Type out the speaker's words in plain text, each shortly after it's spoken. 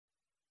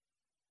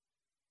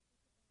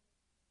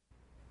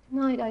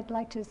Tonight I'd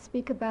like to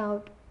speak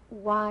about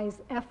wise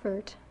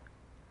effort,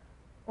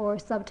 or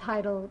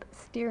subtitled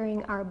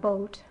Steering Our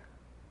Boat.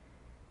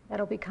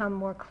 That'll become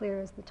more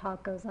clear as the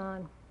talk goes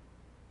on.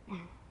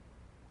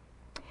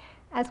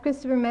 As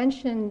Christopher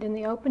mentioned in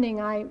the opening,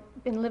 I've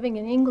been living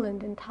in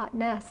England, in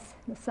Totnes,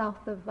 in the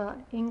south of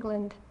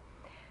England.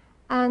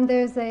 And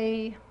there's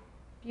a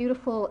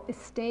beautiful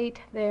estate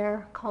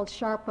there called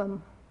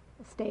Sharpham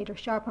Estate, or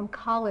Sharpham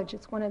College.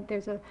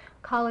 There's a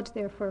college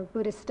there for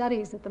Buddhist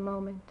studies at the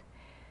moment.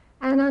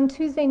 And on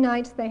Tuesday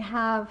nights, they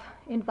have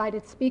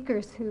invited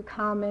speakers who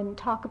come and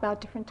talk about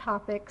different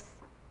topics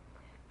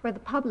for the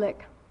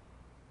public.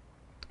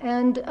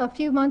 And a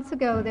few months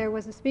ago, there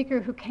was a speaker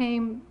who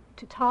came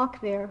to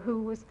talk there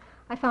who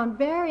I found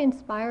very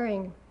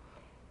inspiring.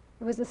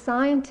 It was a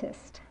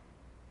scientist.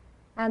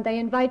 And they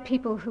invite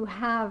people who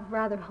have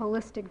rather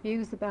holistic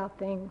views about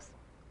things.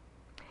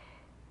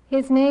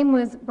 His name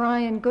was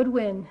Brian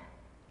Goodwin,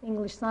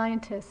 English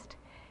scientist.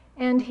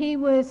 And he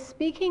was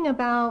speaking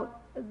about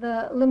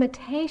the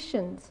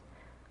limitations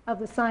of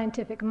the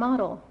scientific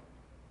model.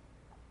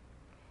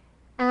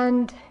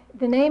 And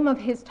the name of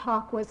his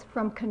talk was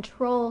From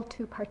Control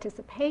to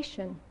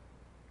Participation.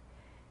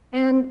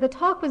 And the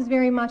talk was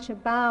very much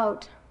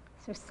about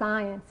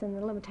science and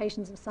the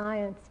limitations of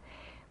science.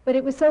 But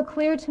it was so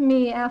clear to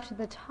me after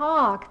the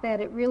talk that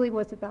it really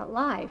was about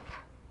life,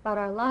 about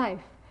our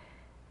life,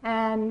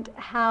 and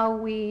how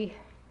we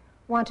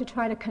want to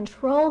try to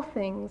control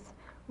things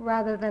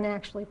rather than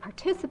actually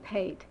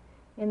participate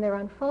in their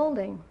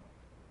unfolding.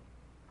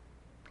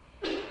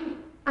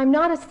 I'm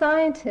not a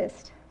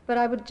scientist, but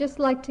I would just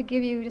like to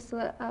give you just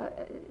a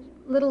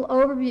little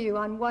overview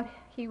on what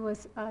he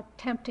was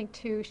attempting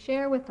to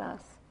share with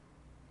us.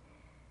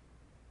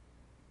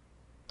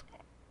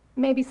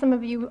 Maybe some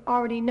of you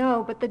already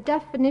know, but the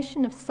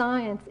definition of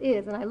science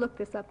is, and I looked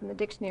this up in the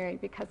dictionary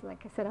because,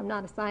 like I said, I'm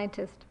not a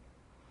scientist.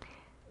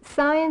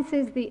 Science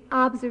is the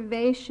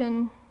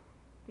observation,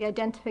 the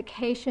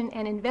identification,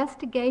 and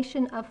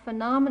investigation of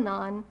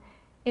phenomenon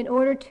in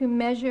order to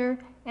measure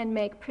and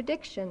make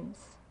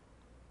predictions.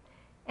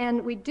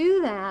 And we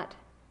do that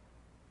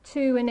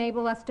to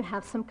enable us to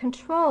have some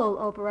control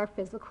over our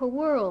physical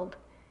world.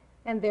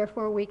 And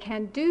therefore we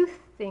can do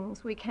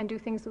things. We can do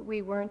things that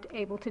we weren't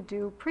able to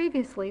do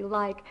previously,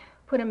 like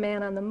put a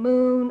man on the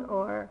moon,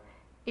 or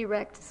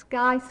erect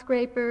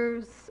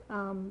skyscrapers,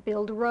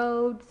 build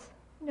roads,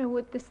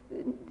 with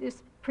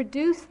this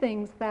produce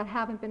things that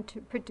haven't been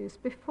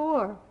produced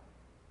before.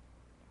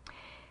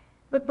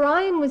 But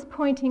Brian was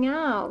pointing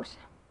out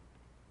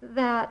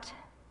that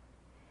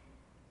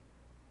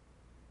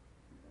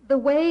the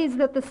ways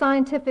that the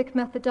scientific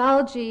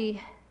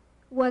methodology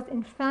was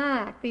in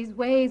fact, these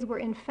ways were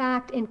in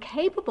fact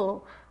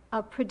incapable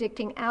of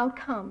predicting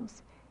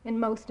outcomes in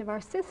most of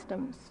our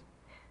systems.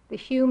 The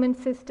human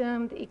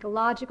system, the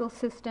ecological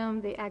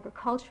system, the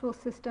agricultural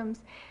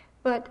systems,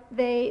 but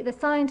the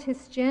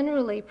scientists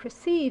generally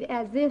proceed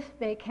as if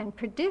they can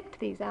predict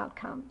these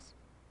outcomes.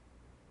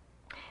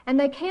 And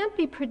they can't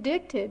be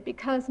predicted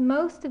because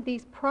most of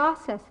these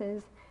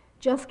processes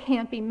just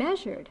can't be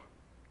measured,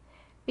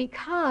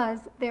 because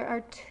there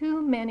are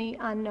too many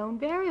unknown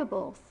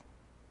variables.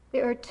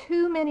 There are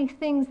too many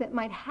things that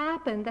might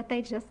happen that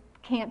they just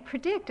can't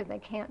predict and they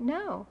can't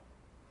know.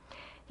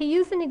 He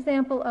used an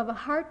example of a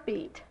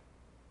heartbeat,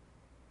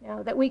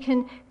 that we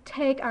can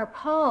take our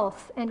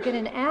pulse and get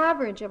an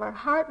average of our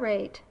heart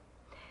rate,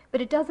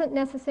 but it doesn't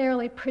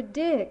necessarily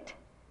predict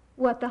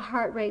what the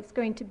heart rate's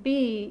going to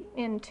be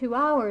in 2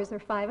 hours or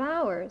 5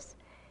 hours,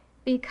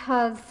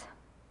 because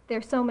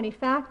there's so many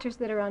factors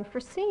that are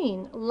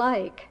unforeseen,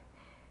 like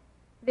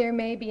there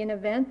may be an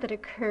event that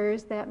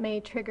occurs that may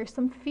trigger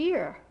some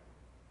fear,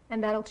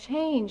 and that'll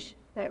change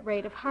that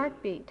rate of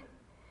heartbeat.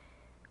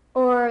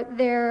 Or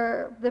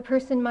the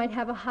person might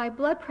have a high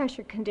blood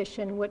pressure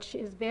condition, which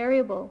is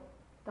variable.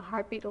 The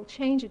heartbeat will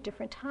change at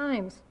different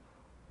times.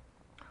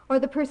 Or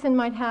the person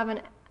might have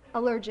an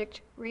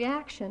allergic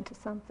reaction to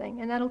something,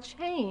 and that'll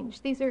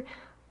change. These are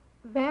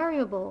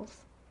variables.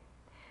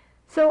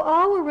 So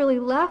all we're really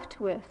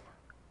left with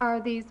are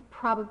these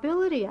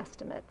probability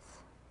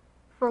estimates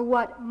for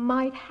what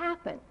might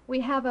happen.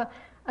 We have a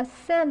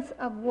sense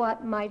of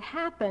what might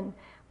happen,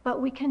 but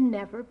we can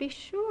never be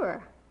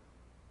sure.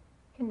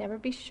 Can never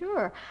be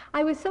sure.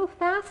 I was so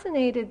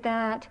fascinated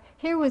that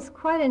here was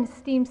quite an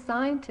esteemed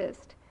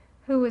scientist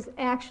who was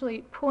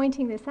actually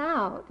pointing this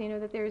out,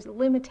 that there's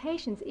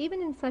limitations,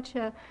 even in such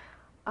a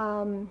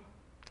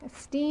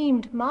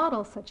esteemed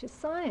model such as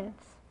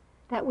science,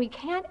 that we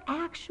can't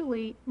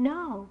actually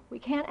know, we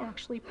can't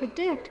actually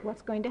predict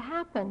what's going to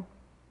happen.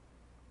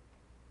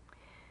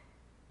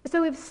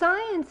 So if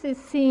science is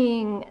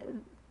seeing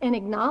and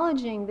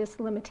acknowledging this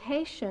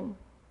limitation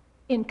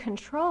in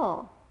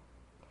control,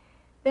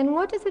 then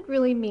what does it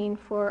really mean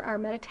for our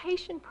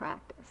meditation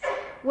practice?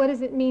 What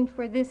does it mean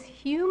for this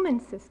human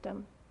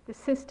system, the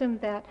system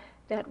that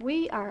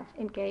we are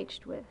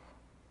engaged with?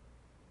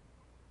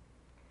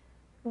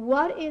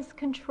 What is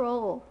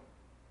control,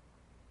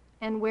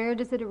 and where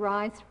does it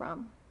arise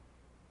from?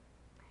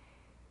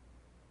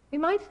 We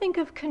might think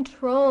of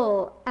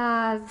control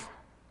as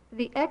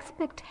the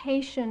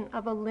expectation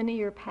of a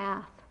linear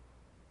path,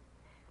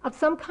 of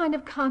some kind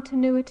of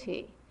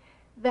continuity,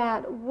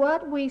 that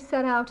what we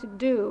set out to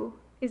do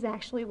is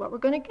actually what we're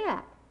going to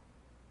get.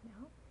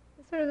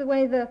 It's sort of the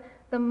way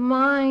the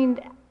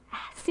mind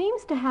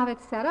seems to have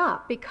it set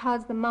up,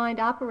 because the mind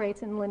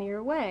operates in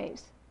linear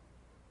ways.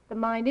 The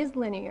mind is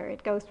linear.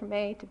 It goes from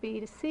A to B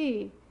to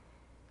C.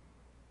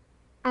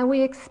 And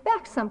we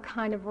expect some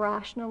kind of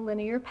rational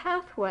linear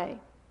pathway.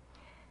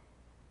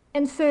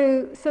 And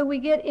so we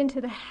get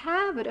into the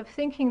habit of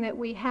thinking that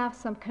we have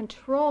some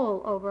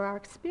control over our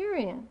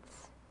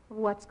experience of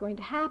what's going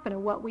to happen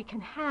and what we can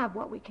have,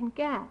 what we can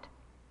get.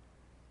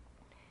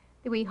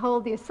 We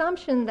hold the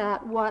assumption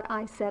that what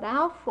I set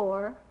out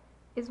for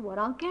is what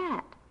I'll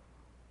get.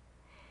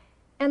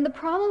 And the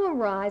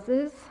problem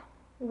arises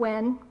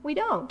when we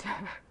don't.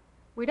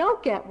 We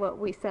don't get what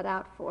we set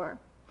out for.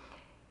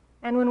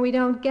 And when we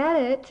don't get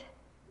it,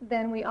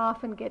 then we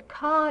often get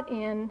caught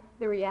in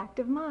the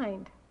reactive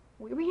mind.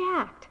 We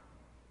react.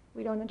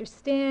 We don't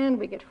understand,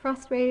 we get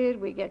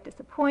frustrated, we get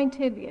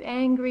disappointed, we get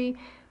angry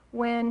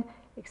when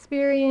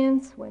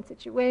experience, when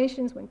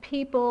situations, when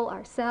people,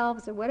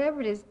 ourselves, or whatever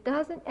it is,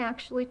 doesn't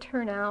actually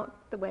turn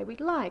out the way we'd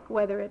like,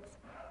 whether it's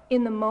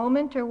in the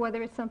moment or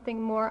whether it's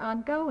something more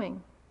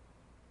ongoing.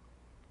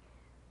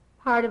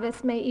 Part of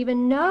us may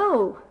even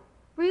know,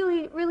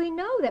 really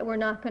know that we're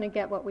not going to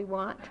get what we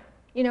want.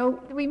 You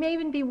know, we may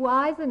even be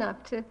wise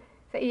enough to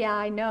say, yeah,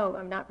 I know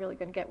I'm not really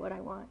going to get what I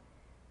want.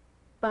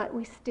 But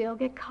we still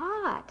get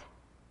caught,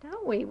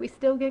 don't we? We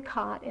still get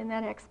caught in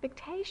that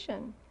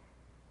expectation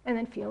and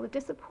then feel the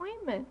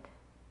disappointment.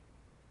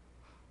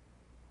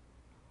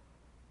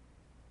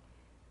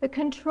 The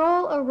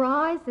control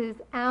arises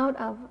out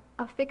of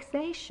a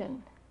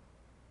fixation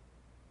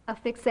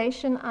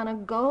on a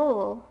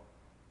goal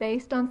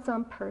based on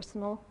some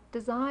personal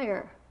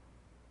desire.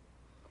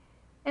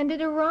 And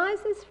it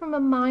arises from a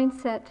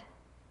mindset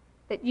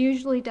that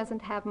usually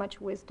doesn't have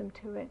much wisdom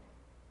to it.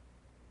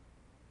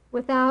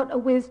 Without a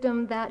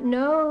wisdom that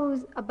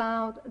knows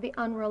about the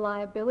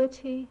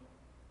unreliability,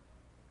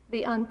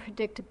 the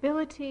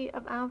unpredictability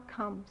of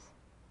outcomes.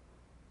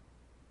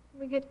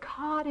 We get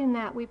caught in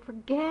that. We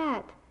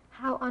forget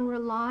how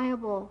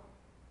unreliable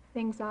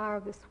things are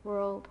of this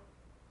world.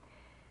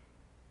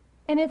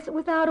 And it's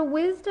without a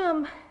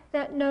wisdom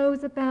that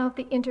knows about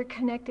the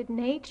interconnected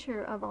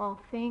nature of all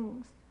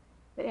things,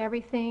 that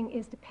everything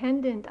is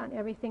dependent on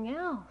everything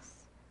else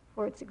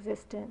for its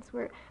existence.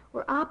 We're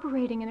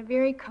operating in a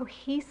very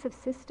cohesive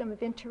system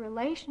of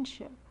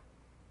interrelationship.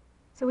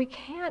 So we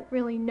can't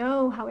really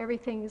know how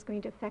everything is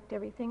going to affect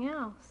everything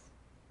else.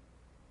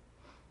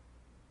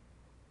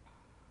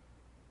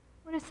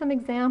 What are some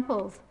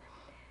examples?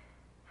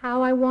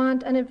 How I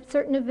want a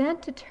certain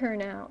event to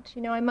turn out.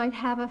 You know, I might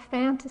have a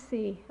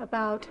fantasy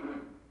about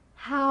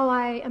how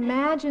I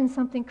imagine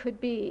something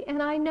could be.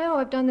 And I know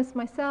I've done this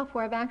myself,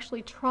 where I've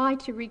actually tried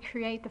to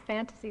recreate the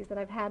fantasies that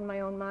I've had in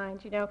my own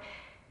mind. You know,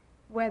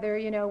 whether,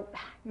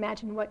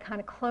 imagine what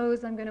kind of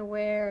clothes I'm going to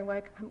wear and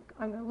what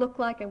I'm going to look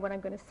like and what I'm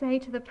going to say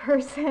to the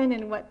person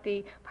and what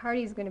the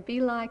party is going to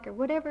be like, or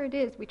whatever it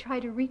is. We try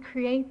to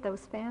recreate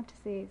those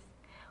fantasies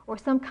or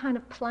some kind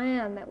of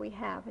plan that we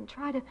have and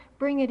try to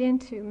bring it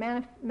into,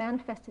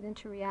 manifest it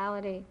into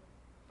reality.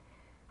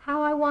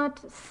 How I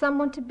want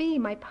someone to be,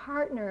 my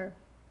partner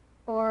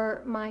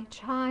or my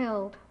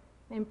child,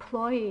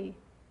 employee.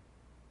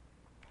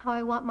 How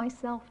I want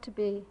myself to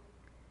be.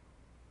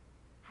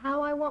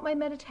 How I want my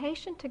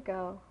meditation to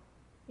go.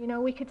 You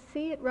know, we could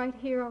see it right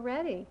here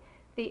already.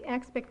 The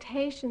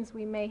expectations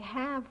we may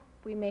have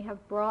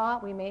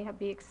brought, we may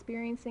be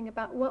experiencing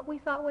about what we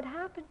thought would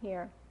happen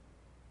here.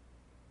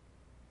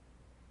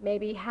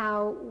 Maybe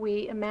how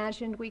we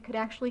imagined we could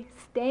actually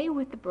stay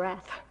with the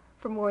breath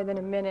for more than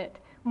a minute,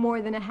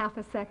 more than a half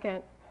a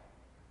second.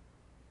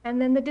 And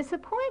then the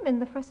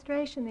disappointment, the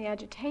frustration, the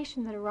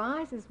agitation that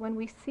arises when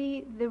we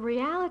see the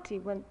reality,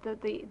 when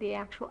the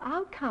actual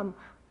outcome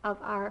of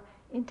our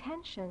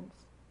intentions.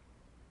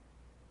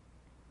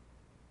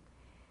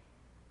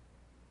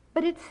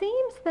 But it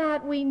seems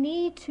that we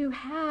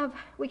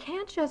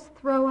can't just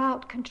throw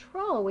out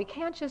control. We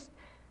can't just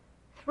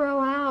throw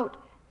out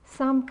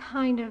some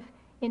kind of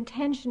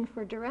intention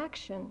for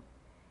direction.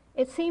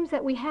 It seems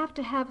that we have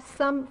to have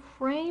some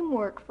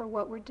framework for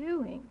what we're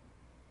doing,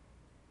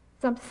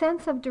 some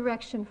sense of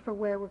direction for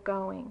where we're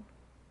going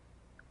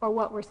or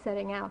what we're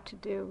setting out to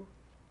do.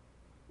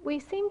 We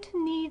seem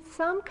to need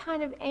some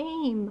kind of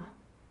aim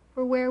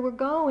for where we're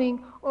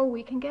going, or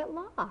we can get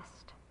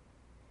lost.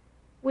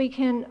 We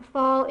can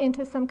fall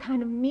into some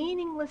kind of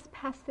meaningless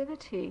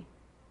passivity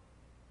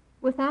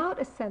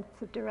without a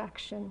sense of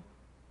direction.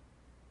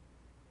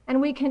 And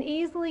we can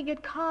easily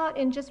get caught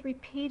in just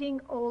repeating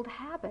old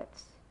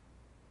habits,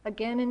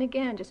 again and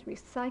again, just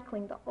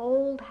recycling the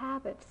old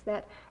habits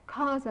that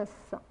cause us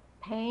some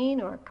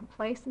pain or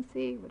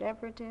complacency,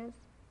 whatever it is,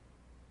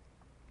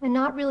 and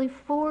not really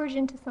forge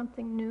into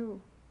something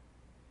new.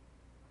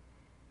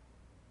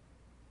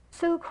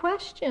 So a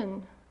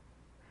question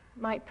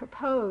might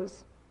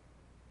propose,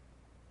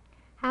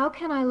 How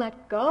can I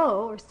let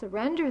go or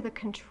surrender the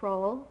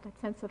control, that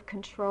sense of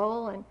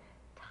control and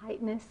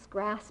tightness,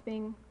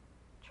 grasping,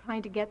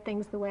 trying to get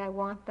things the way I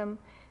want them?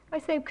 I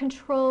say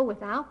control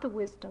without the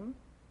wisdom.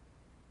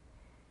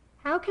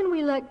 How can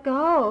we let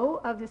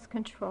go of this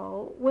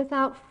control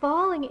without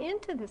falling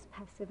into this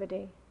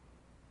passivity,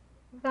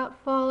 without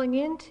falling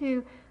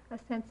into a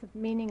sense of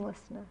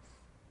meaninglessness?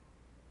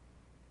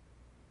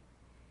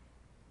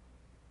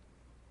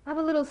 I have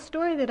a little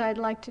story that I'd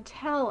like to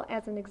tell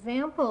as an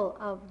example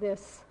of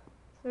this,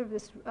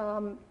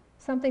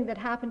 something that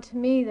happened to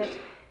me that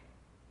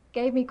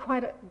gave me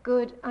quite a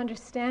good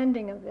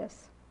understanding of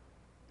this.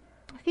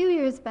 A few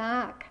years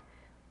back,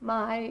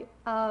 when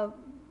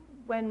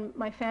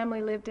my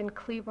family lived in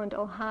Cleveland,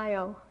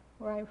 Ohio,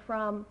 where I'm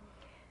from,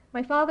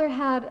 my father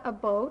had a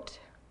boat,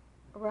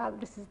 or rather,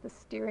 this is the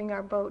steering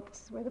our boat,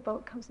 this is where the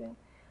boat comes in.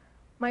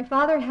 My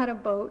father had a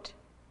boat,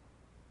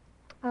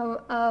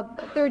 a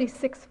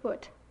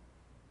 36-foot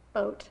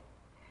boat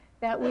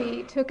that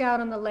we took out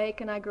on the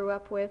lake and I grew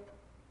up with.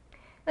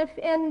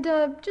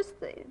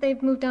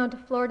 They've moved down to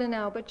Florida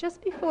now, but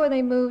just before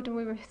they moved and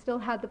we still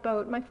had the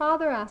boat, my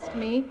father asked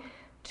me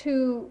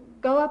to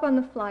go up on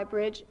the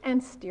flybridge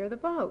and steer the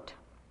boat.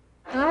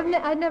 And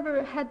I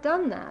never had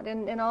done that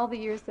in all the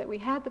years that we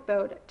had the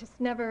boat. I just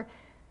never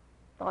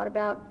thought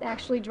about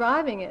actually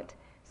driving it.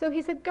 So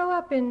he said, go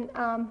up and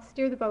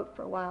steer the boat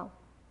for a while.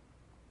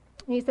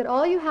 And he said,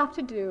 all you have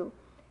to do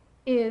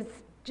is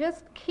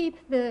just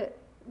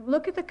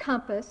look at the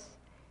compass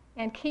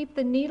and keep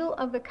the needle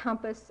of the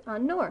compass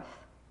on north.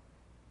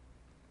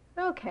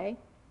 Okay.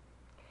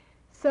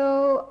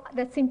 So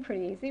that seemed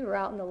pretty easy. We're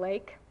out in the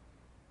lake,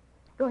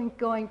 going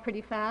pretty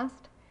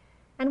fast.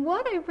 And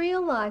what I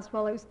realized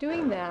while I was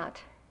doing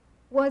that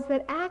was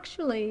that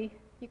actually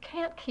you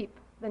can't keep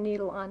the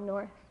needle on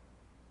north.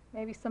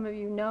 Maybe some of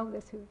you know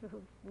this who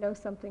know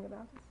something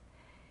about this.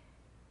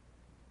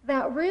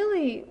 That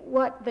really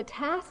what the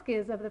task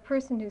is of the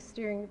person who's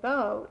steering the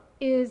boat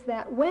is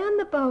that when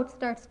the boat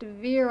starts to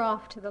veer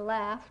off to the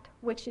left,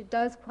 which it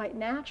does quite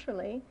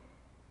naturally,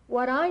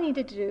 what I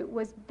needed to do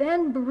was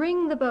then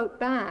bring the boat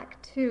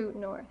back to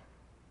north.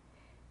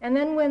 And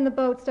then when the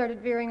boat started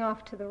veering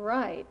off to the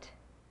right,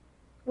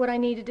 what I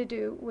needed to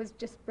do was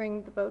just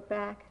bring the boat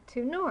back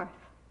to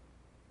north.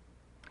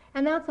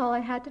 And that's all I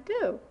had to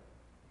do.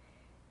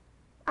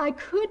 I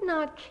could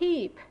not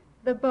keep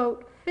the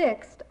boat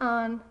fixed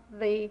on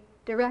the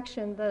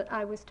direction that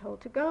I was told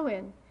to go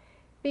in,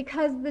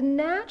 because the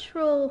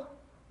natural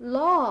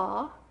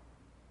law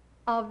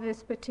of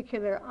this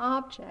particular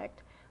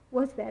object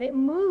was that it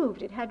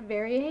moved. It had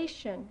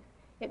variation.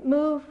 It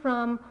moved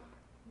from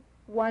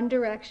one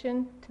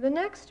direction to the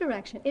next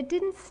direction. It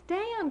didn't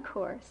stay on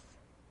course.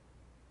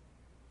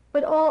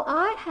 But all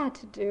I had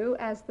to do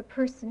as the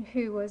person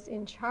who was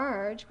in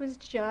charge was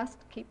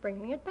just keep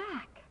bringing it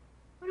back.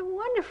 What a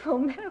wonderful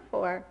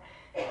metaphor.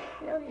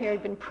 You know, here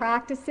I'd been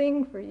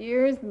practicing for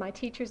years. My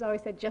teachers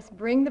always said, just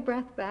bring the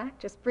breath back,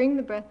 just bring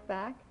the breath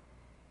back.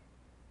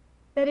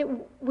 That it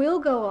will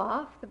go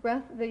off,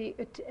 the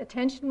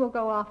attention will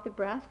go off the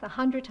breath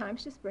 100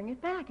 times, just bring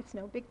it back. It's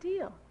no big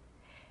deal.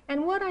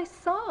 And what I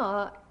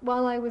saw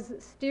while I was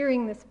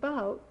steering this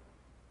boat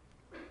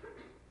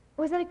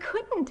was that I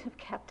couldn't have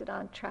kept it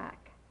on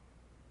track.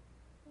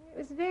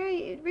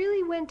 It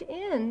really went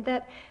in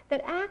that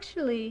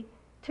actually,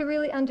 to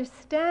really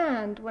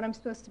understand what I'm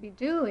supposed to be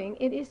doing,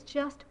 it is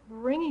just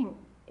bringing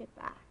it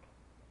back,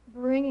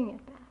 bringing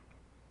it back.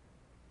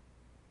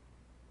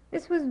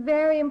 This was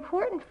very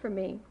important for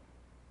me,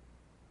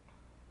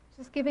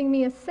 just giving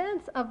me a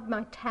sense of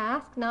my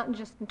task, not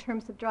just in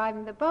terms of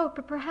driving the boat,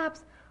 but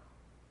perhaps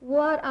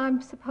what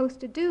I'm supposed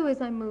to do as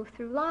I move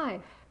through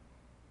life.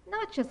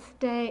 Not just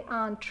stay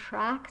on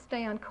track,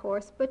 stay on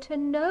course, but to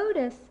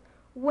notice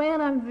when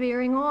I'm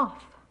veering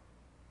off.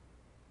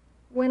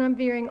 When I'm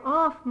veering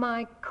off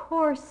my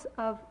course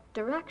of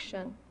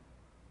direction,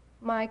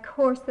 my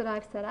course that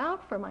I've set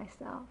out for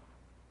myself.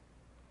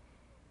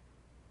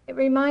 It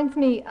reminds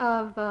me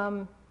of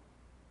a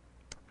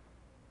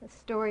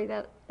story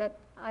that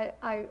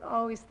I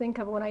always think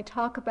of when I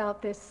talk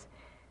about this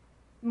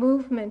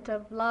movement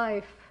of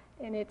life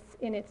in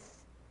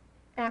its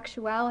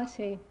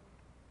actuality.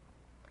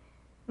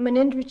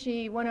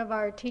 Munindraji, one of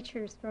our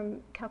teachers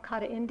from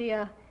Calcutta,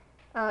 India,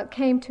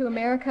 came to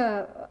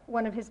America,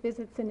 one of his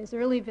visits in his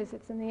early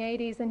visits in the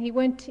 80s, and he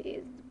went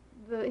to,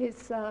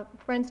 his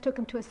friends took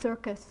him to a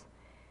circus.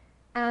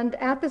 And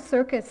at the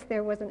circus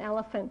there was an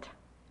elephant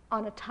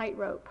on a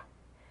tightrope.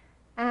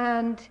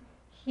 And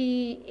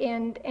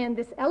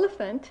this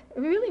elephant, it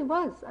really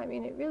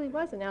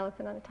was an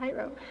elephant on a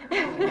tightrope.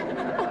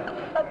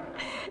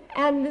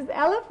 And this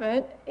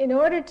elephant, in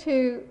order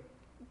to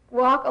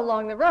walk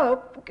along the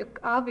rope,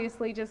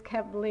 obviously just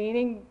kept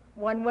leaning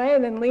one way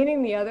and then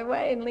leaning the other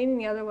way and leaning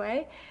the other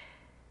way,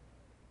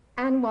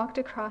 and walked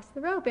across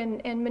the rope.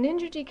 And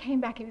Munindraji came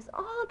back. He was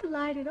all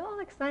delighted, all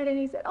excited, and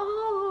he said,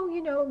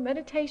 oh,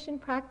 meditation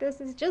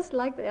practice is just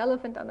like the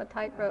elephant on the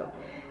tightrope.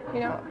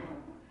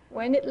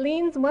 When it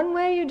leans one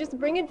way, you just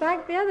bring it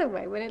back the other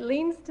way. When it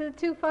leans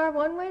too far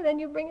one way, then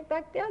you bring it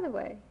back the other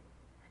way.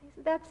 He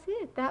said, that's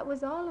it. That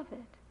was all of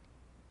it.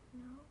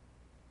 You know?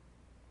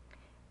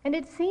 And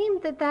it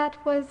seemed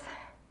that was,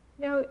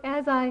 you know,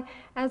 as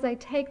I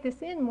take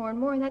this in more and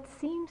more, that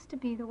seems to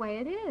be the way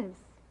it is.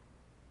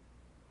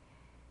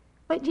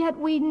 But yet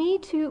we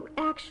need to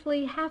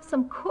actually have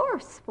some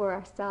course for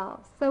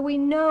ourselves so we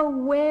know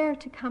where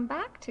to come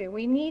back to.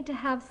 We need to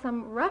have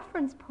some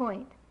reference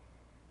point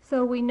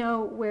so we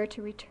know where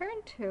to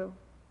return to,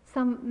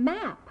 some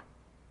map.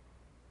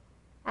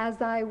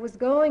 As I was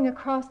going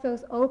across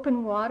those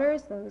open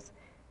waters, those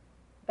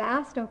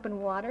vast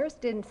open waters,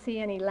 didn't see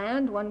any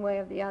land one way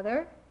or the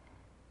other,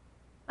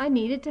 I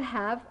needed to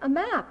have a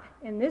map.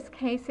 In this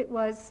case, it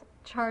was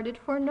charted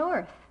for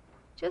north.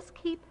 Just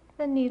keep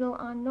the needle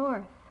on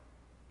north.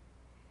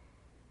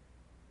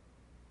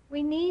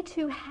 We need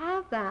to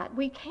have that.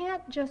 We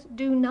can't just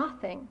do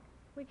nothing.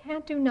 We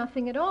can't do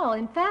nothing at all.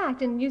 In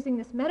fact, in using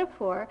this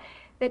metaphor,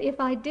 that if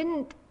I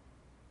didn't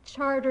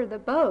charter the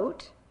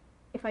boat,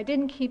 if I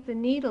didn't keep the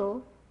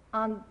needle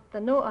on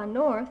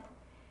north,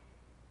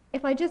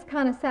 if I just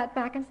kind of sat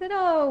back and said,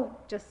 oh,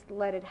 just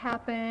let it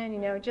happen, you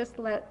know, just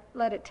let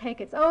it take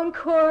its own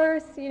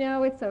course, you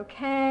know, it's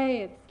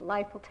okay,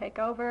 life will take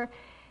over.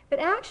 But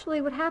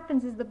actually what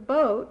happens is the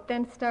boat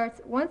then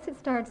starts, once it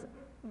starts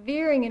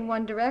veering in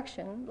one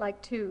direction, like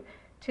to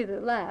the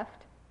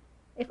left,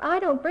 if I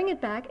don't bring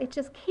it back, it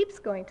just keeps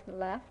going to the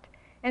left,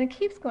 and it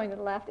keeps going to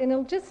the left, and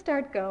it'll just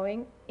start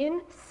going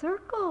in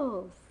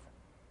circles.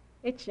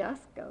 It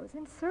just goes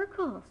in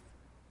circles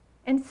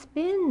and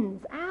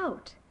spins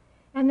out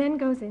and then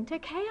goes into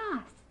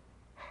chaos.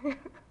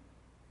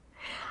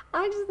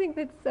 I just think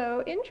that's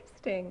so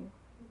interesting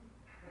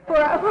for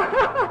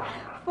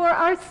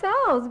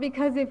ourselves,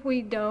 because if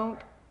we don't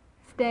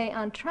stay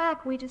on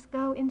track, we just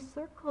go in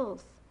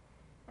circles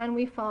and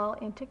we fall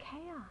into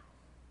chaos.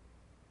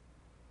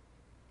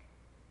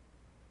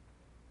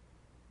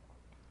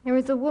 There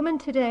was a woman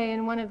today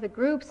in one of the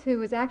groups who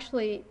was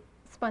actually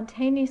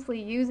spontaneously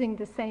using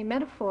the same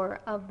metaphor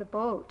of the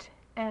boat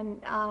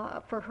and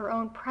for her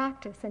own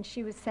practice. And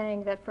she was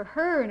saying that for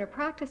her in her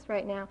practice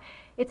right now,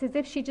 it's as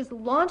if she just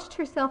launched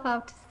herself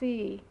out to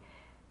sea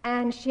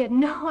and she had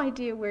no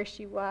idea where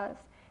she was.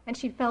 And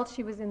she felt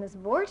she was in this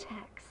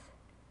vortex.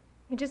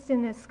 And just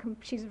in this,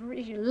 she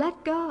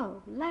let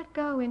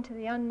go into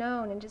the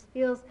unknown and just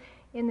feels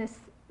in this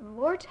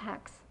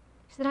vortex.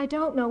 She said, I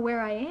don't know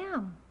where I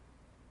am.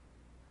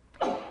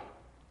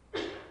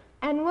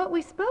 And what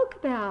we spoke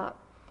about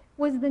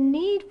was the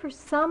need for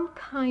some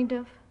kind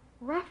of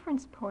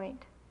reference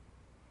point.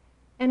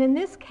 And in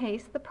this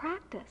case, the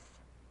practice.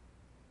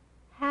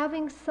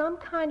 Having some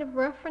kind of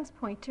reference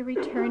point to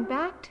return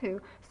back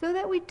to so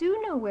that we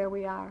do know where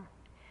we are.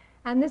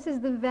 And this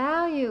is the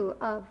value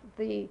of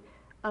the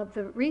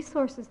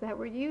resources that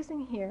we're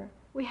using here.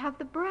 We have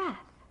the breath.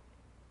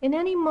 In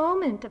any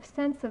moment of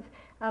sense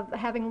of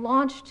having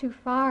launched too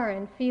far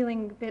and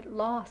feeling a bit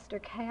lost or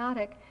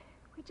chaotic,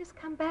 we just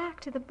come back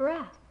to the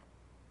breath,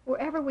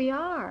 wherever we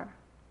are,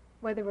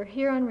 whether we're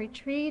here on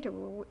retreat or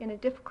we're in a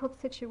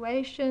difficult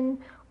situation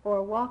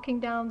or walking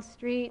down the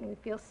street and we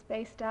feel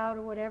spaced out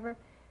or whatever.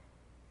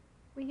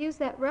 We use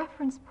that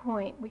reference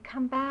point. We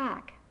come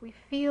back. We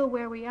feel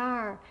where we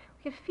are.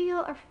 We can feel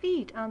our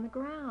feet on the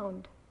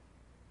ground.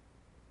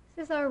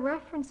 This is our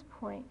reference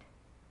point.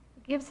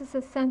 It gives us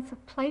a sense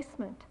of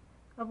placement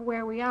of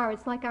where we are.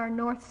 It's like our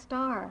North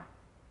Star.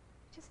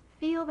 Just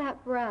feel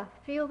that breath.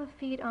 Feel the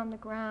feet on the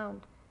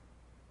ground.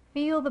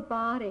 Feel the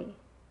body.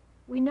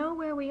 We know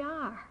where we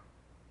are.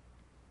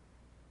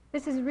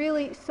 This is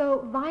really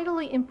so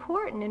vitally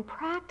important in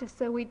practice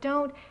so we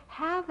don't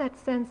have that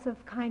sense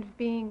of kind of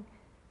being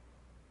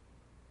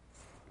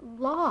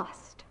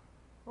lost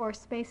or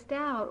spaced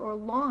out or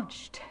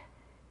launched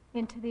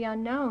into the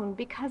unknown,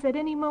 because at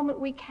any moment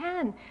we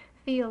can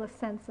feel a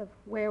sense of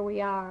where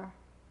we are.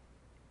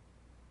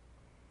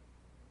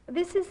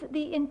 This is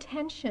the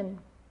intention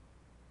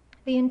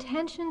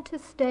to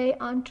stay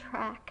on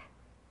track,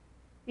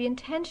 the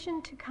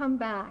intention to come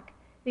back,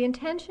 the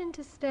intention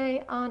to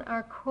stay on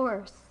our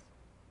course.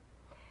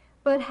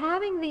 But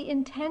having the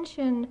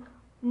intention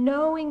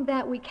knowing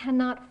that we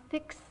cannot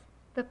fix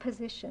the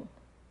position.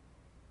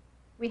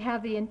 We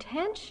have the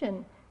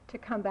intention to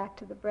come back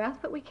to the breath,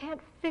 but we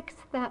can't fix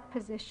that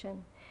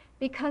position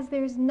because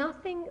there's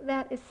nothing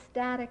that is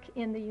static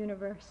in the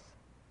universe.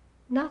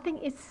 Nothing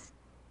is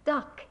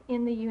stuck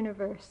in the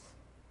universe.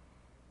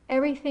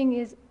 Everything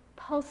is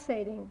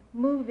pulsating,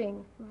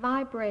 moving,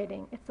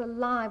 vibrating. It's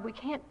alive. We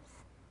can't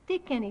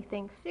stick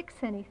anything, fix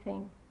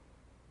anything.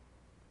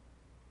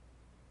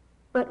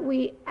 But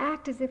we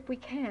act as if we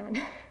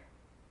can.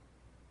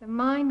 The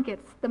mind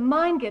gets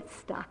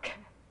stuck.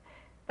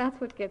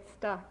 That's what gets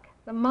stuck.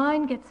 The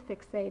mind gets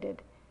fixated.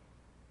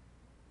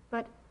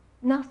 But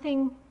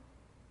nothing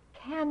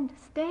can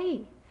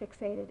stay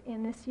fixated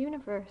in this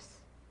universe.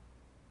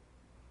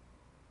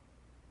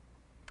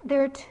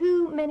 There are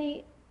too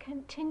many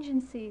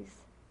contingencies.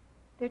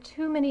 There are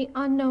too many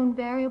unknown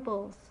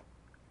variables,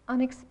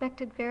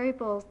 unexpected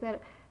variables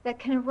that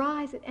can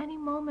arise at any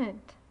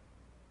moment.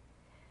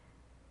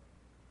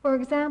 For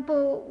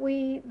example,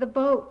 in the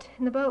boat,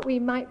 we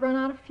might run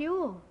out of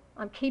fuel.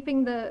 On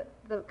keeping the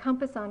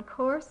compass on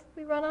course,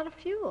 we run out of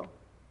fuel.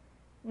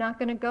 Not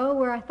going to go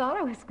where I thought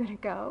I was going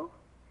to go.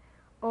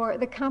 Or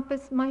the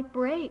compass might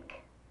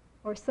break,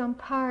 or some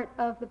part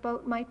of the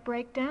boat might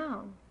break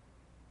down.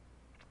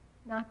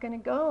 Not going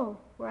to go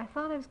where I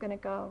thought I was going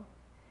to go.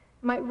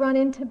 Might run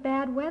into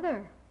bad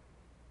weather.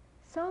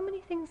 So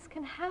many things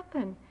can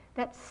happen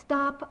that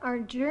stop our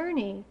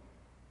journey,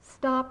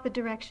 stop the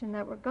direction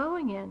that we're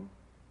going in.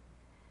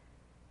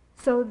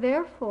 So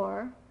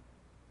therefore,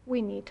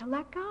 we need to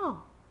let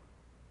go.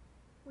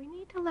 We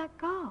need to let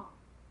go.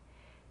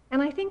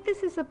 And I think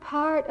this is a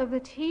part of the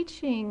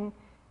teaching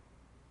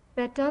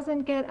that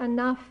doesn't get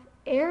enough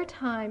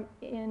airtime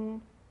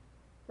in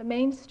the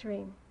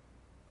mainstream.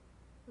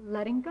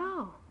 Letting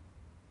go.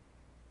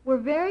 We're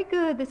very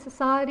good, this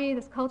society,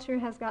 this culture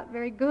has got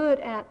very good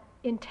at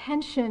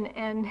intention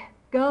and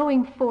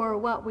going for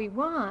what we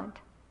want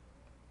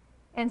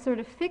and sort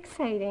of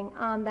fixating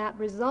on that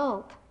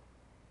result.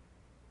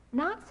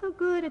 Not so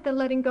good at the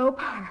letting go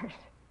part.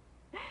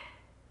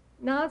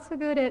 Not so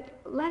good at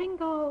letting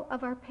go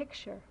of our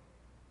picture.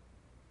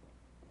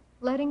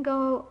 Letting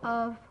go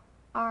of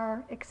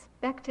our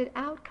expected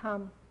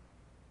outcome.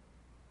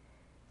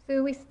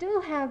 So we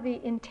still have the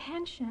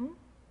intention,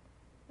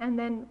 and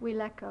then we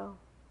let go.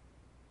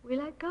 We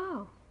let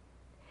go.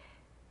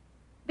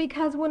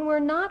 Because when we're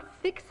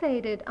not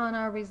fixated on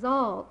our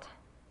result,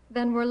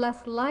 then we're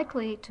less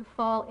likely to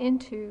fall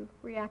into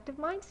reactive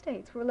mind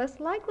states. We're less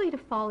likely to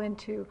fall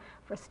into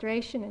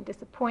frustration and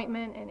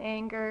disappointment and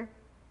anger.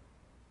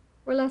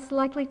 We're less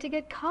likely to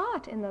get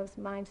caught in those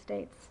mind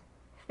states.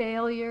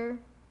 Failure,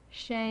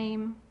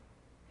 shame,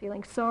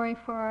 feeling sorry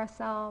for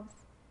ourselves.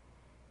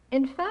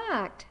 In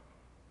fact,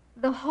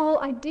 the whole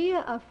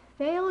idea of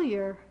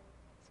failure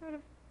sort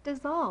of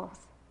dissolves.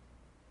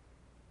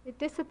 It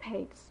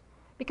dissipates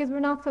because we're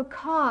not so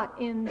caught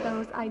in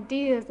those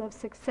ideas of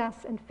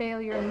success and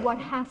failure and what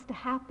has to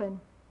happen,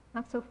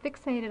 not so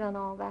fixated on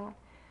all that,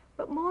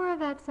 but more of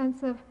that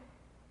sense of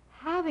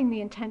having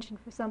the intention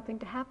for something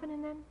to happen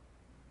and then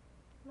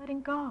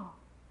letting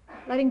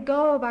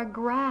go of our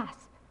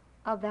grasp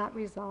of that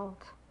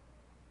result.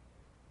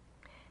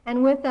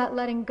 And with that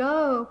letting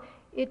go,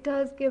 it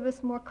does give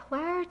us more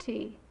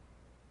clarity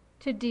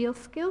to deal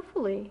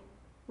skillfully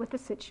with the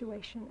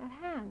situation at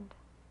hand.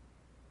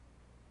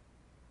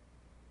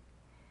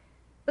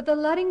 But the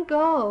letting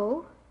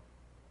go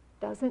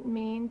doesn't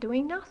mean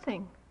doing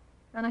nothing.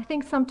 And I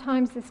think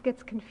sometimes this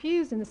gets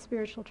confused in the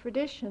spiritual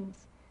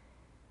traditions,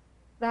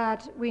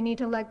 that we need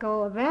to let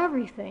go of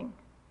everything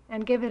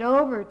and give it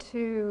over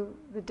to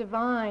the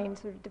divine,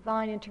 sort of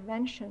divine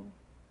intervention.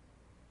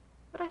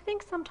 But I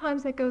think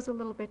sometimes it goes a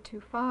little bit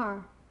too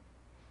far.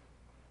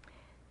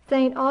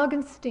 St.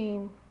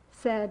 Augustine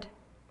said,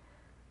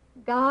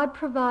 "God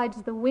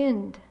provides the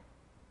wind,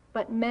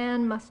 but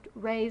man must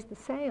raise the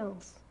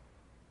sails."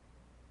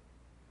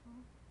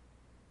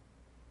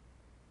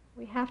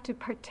 We have to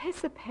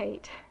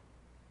participate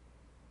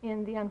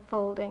in the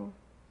unfolding.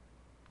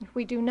 If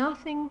we do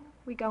nothing,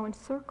 we go in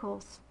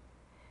circles.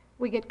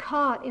 We get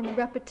caught in the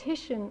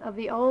repetition of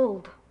the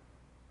old,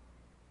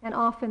 and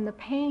often the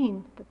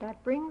pain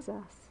that brings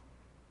us.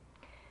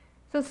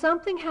 So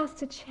something has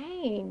to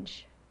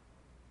change.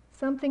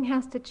 Something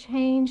has to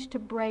change to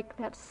break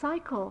that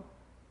cycle,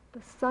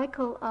 the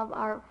cycle of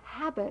our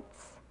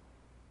habits,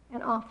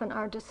 and often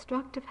our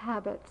destructive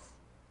habits.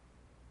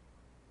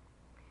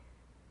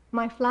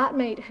 My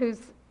flatmate,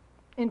 who's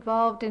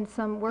involved in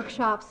some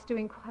workshops,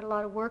 doing quite a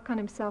lot of work on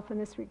himself in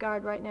this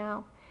regard right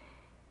now,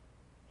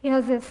 he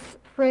has this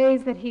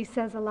phrase that he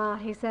says a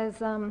lot. He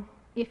says,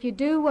 if you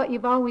do what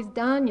you've always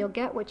done, you'll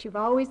get what you've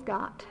always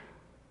got.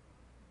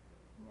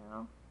 You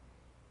know?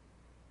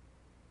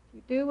 If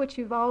you do what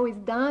you've always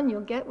done,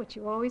 you'll get what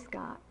you always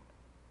got.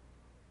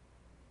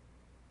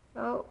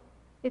 So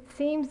it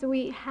seems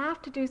we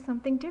have to do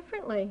something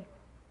differently.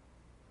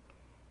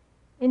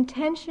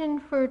 Intention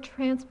for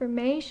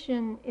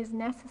transformation is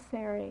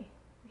necessary.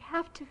 We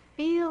have to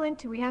feel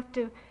into, we have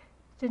to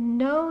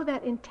know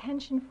that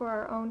intention for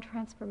our own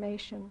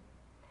transformation,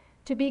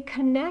 to be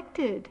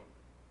connected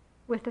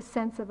with a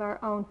sense of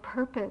our own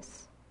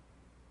purpose,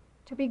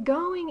 to be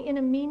going in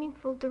a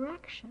meaningful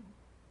direction,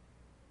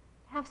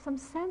 have some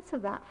sense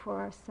of that for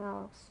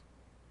ourselves.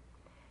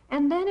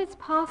 And then it's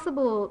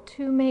possible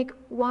to make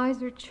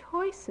wiser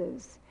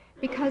choices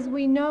because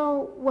we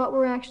know what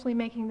we're actually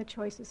making the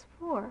choices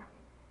for.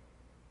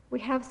 We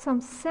have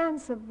some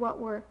sense of what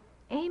we're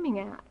aiming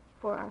at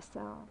for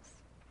ourselves.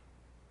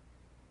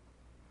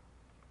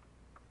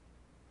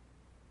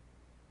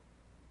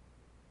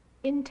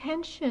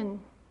 Intention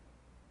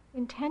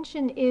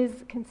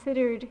is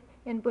considered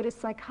in Buddhist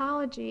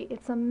psychology,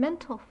 it's a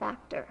mental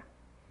factor.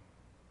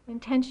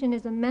 Intention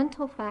is a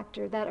mental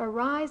factor that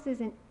arises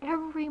in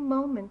every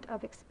moment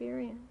of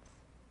experience.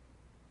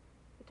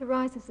 It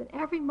arises in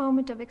every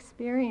moment of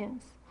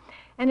experience.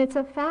 And it's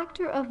a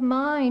factor of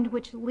mind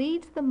which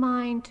leads the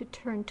mind to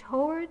turn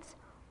towards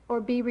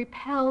or be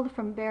repelled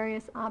from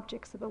various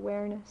objects of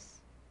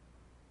awareness.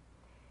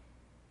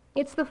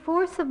 It's the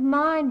force of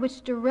mind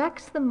which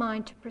directs the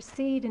mind to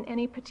proceed in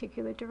any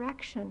particular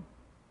direction.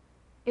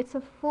 It's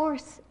a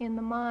force in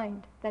the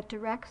mind that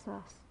directs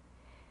us.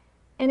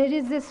 And it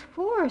is this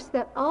force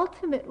that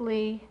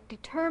ultimately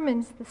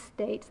determines the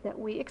states that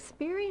we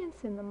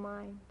experience in the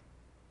mind.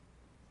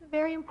 It's a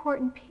very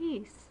important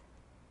piece.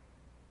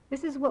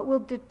 This is what will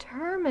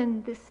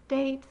determine the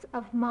states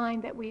of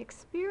mind that we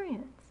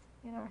experience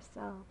in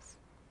ourselves.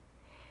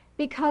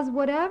 Because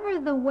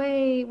whatever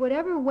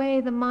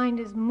way the mind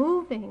is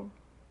moving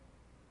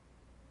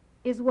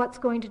is what's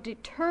going to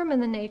determine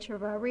the nature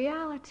of our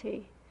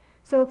reality.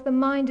 So if the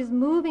mind is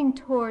moving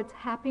towards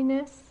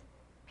happiness,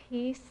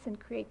 peace, and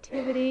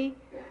creativity,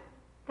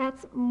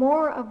 that's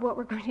more of what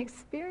we're going to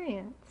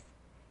experience.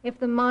 If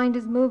the mind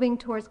is moving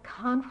towards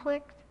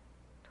conflict,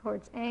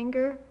 towards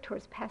anger,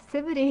 towards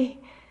passivity,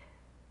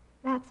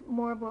 that's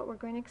more of what we're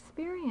going to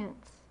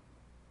experience.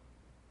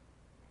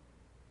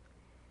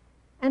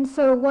 And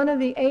so one of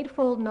the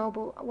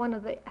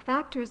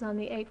factors on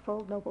the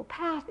Eightfold Noble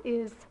Path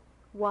is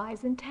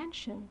wise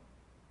intention.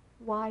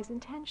 Wise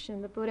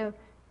intention. The Buddha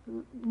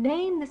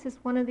named this as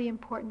one of the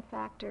important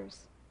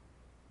factors.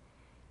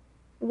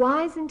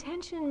 Wise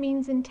intention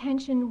means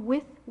intention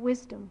with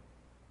wisdom.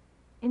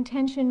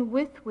 Intention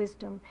with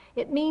wisdom.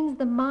 It means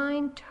the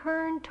mind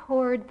turned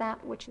toward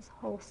that which is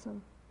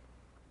wholesome.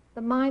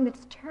 The mind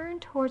that's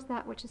turned towards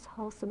that which is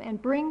wholesome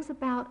and brings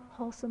about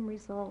wholesome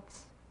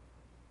results.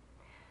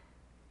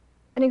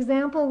 An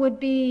example would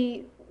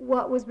be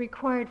what was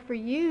required for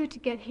you to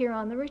get here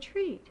on the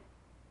retreat.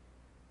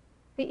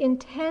 The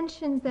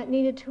intentions that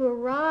needed to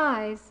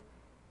arise,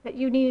 that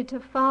you needed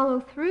to follow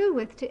through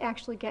with to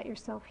actually get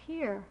yourself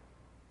here.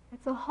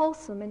 It's a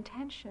wholesome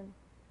intention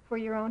for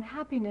your own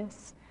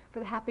happiness, for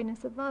the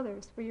happiness of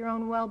others, for your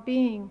own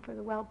well-being, for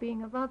the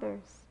well-being of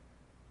others.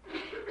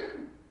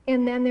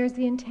 And then there's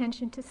the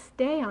intention to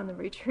stay on the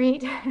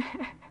retreat.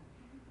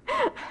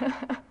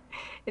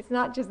 It's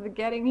not just the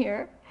getting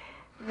here.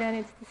 Then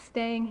it's the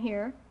staying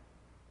here.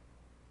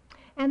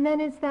 And then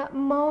it's that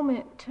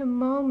moment to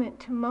moment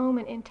to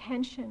moment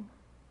intention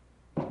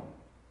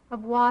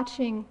of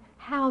watching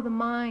how the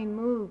mind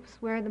moves,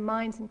 where the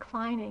mind's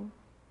inclining,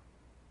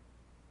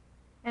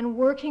 and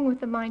working with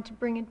the mind to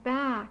bring it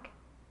back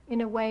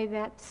in a way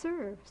that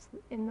serves,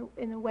 in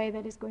a way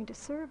that is going to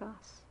serve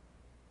us.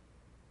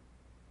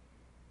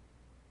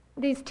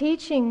 These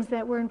teachings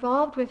that we're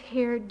involved with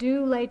here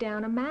do lay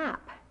down a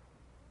map.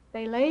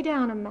 They lay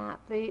down a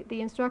map.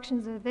 The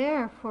instructions are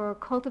there for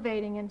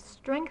cultivating and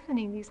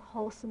strengthening these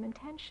wholesome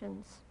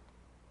intentions.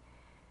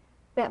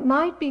 That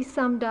might be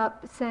summed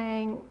up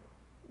saying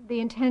the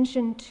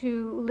intention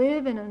to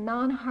live in a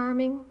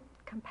non-harming,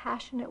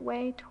 compassionate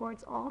way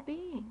towards all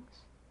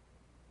beings,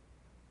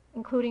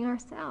 including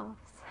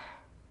ourselves.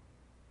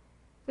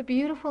 It's a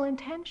beautiful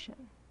intention.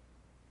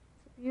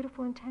 It's a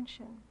beautiful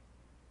intention.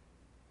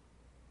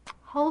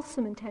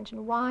 Wholesome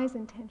intention, wise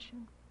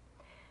intention.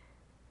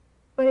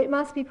 But it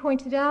must be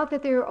pointed out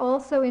that there are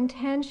also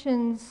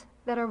intentions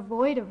that are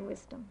void of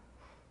wisdom.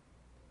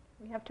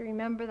 We have to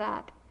remember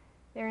that.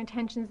 There are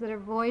intentions that are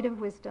void of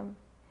wisdom.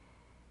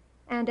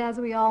 And as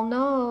we all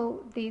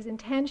know, these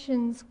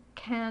intentions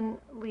can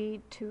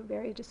lead to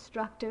very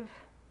destructive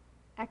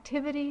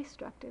activity,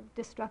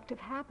 destructive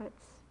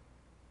habits.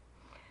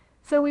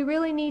 So we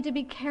really need to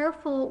be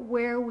careful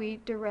where we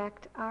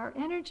direct our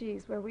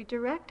energies, where we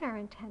direct our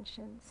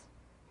intentions.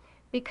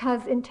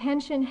 Because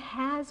intention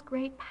has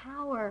great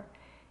power.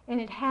 And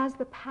it has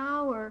the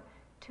power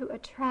to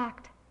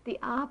attract the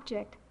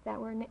object that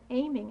we're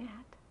aiming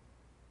at.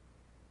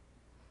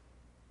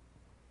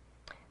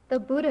 The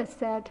Buddha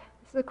said,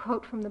 this is a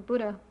quote from the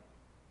Buddha,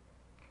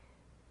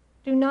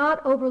 "Do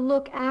not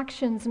overlook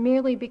actions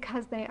merely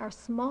because they are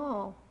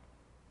small.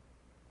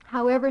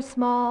 However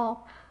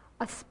small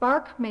a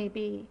spark may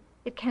be,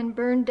 it can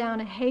burn down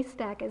a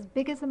haystack as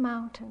big as a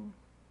mountain."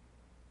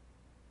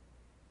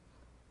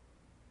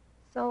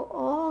 So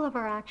all of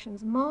our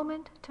actions,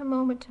 moment to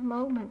moment to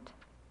moment,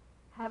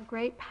 have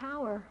great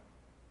power.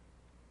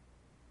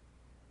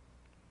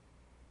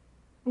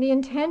 And the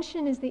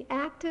intention is the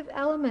active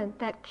element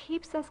that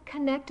keeps us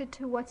connected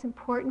to what's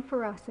important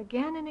for us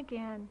again and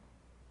again.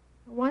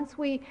 Once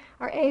we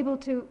are able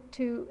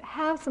to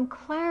have some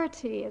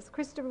clarity, as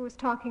Christopher was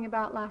talking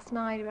about last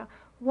night, about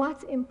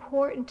what's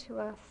important to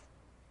us,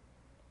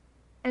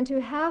 and to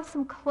have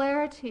some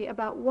clarity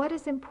about what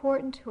is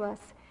important to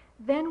us,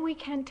 then we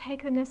can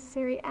take the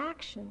necessary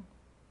action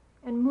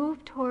and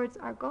move towards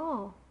our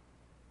goal.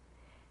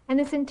 And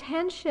this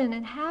intention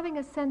and having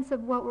a sense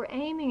of what we're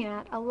aiming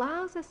at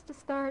allows us to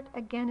start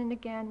again and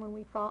again when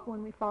we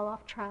fall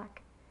off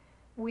track.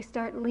 We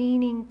start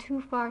leaning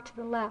too far to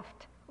the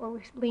left, or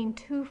we lean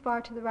too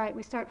far to the right.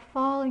 We start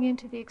falling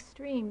into the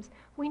extremes.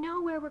 We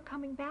know where we're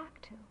coming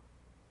back to.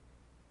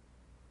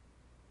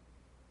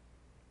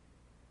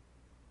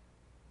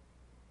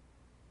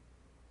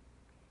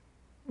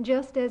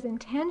 Just as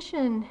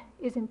intention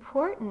is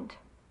important,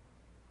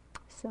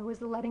 so is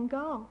the letting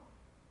go.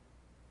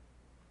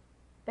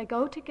 They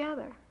go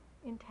together,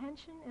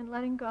 intention and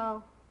letting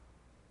go.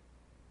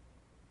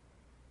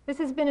 This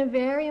has been a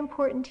very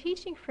important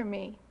teaching for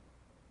me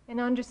in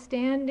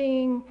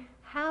understanding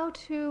how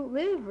to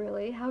live,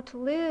 really, how to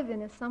live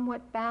in a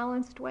somewhat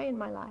balanced way in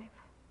my life.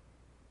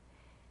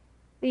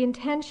 The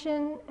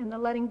intention and the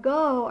letting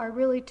go are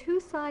really two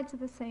sides of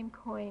the same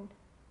coin.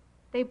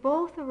 They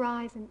both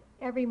arise in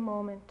every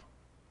moment.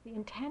 The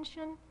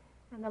intention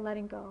and the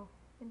letting go.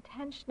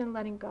 Intention and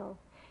letting go.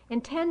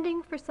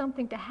 Intending for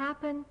something to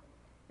happen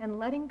and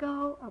letting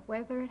go of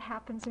whether it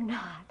happens or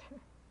not.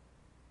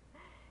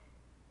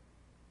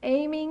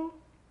 Aiming,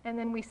 and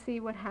then we see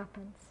what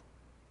happens.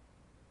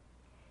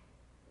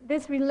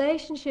 This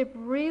relationship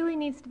really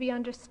needs to be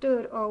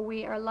understood, or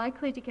we are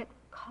likely to get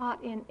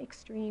caught in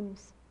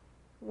extremes,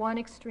 one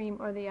extreme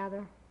or the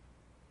other.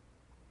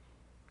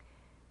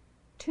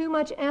 Too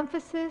much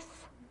emphasis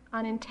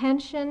on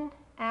intention,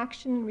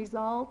 action, and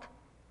result,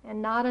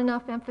 and not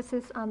enough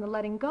emphasis on the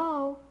letting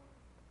go,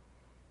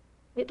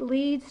 it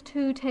leads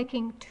to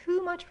taking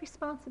too much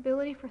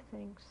responsibility for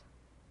things.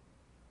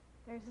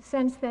 There's a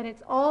sense that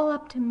it's all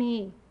up to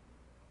me.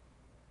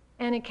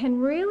 And it can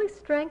really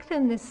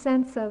strengthen this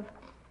sense of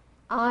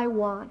I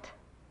want,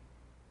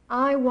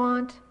 I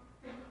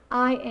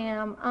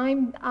am,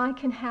 I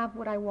can have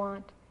what I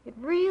want. It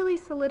really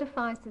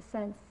solidifies the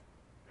sense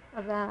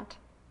of that.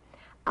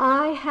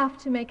 I have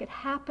to make it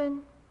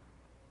happen.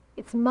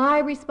 It's my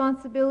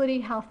responsibility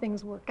how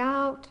things work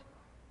out.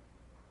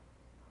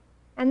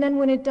 And then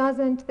when it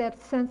doesn't, that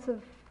sense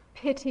of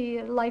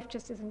pity, life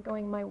just isn't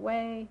going my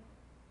way.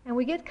 And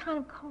we get kind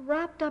of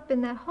wrapped up in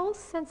that whole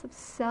sense of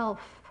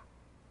self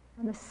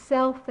and the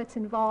self that's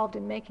involved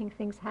in making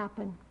things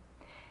happen.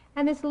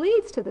 And this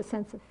leads to the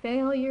sense of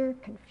failure,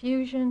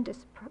 confusion,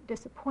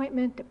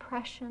 disappointment,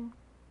 depression.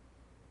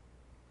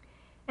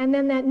 And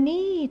then that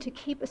need to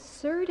keep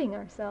asserting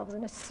ourselves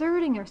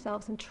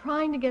and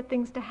trying to get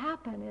things to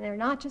happen. And they're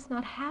not just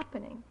not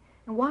happening.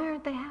 And why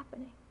aren't they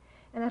happening?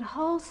 And that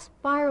whole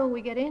spiral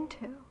we get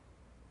into.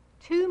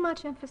 Too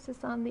much emphasis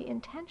on the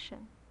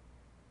intention.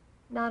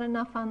 Not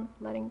enough on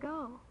letting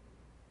go.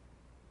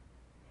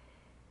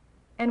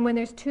 And when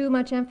there's too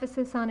much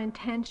emphasis on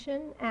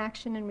intention,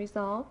 action, and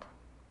result,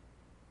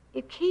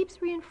 it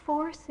keeps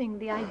reinforcing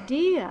the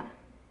idea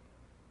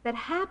that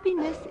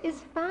happiness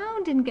is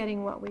found in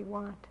getting what we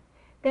want.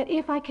 That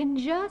if I can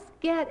just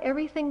get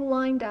everything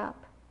lined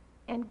up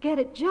and get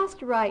it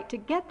just right to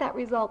get that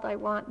result I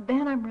want,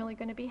 then I'm really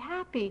going to be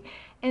happy.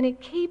 And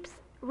it keeps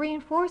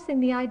reinforcing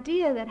the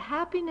idea that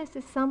happiness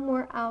is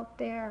somewhere out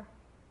there.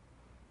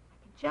 I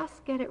can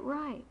just get it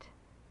right.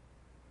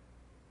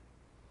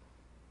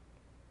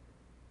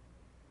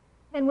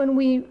 And when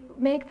we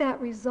make that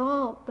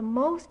result, the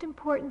most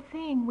important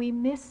thing, we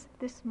miss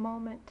this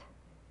moment.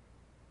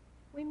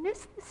 We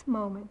miss this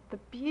moment, the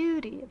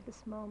beauty of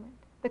this moment,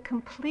 the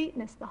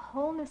completeness, the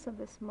wholeness of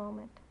this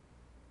moment.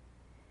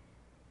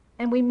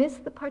 And we miss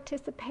the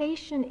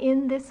participation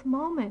in this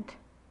moment.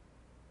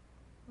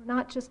 We're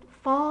not just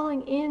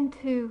falling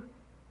into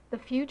the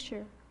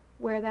future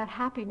where that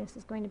happiness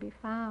is going to be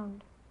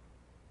found.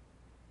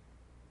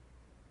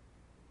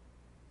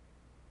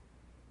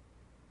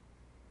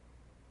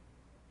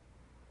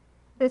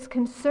 This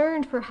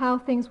concern for how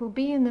things will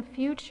be in the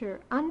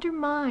future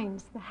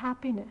undermines the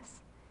happiness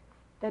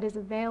that is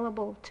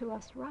available to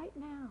us right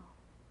now.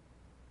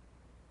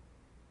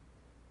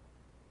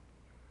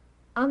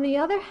 On the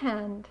other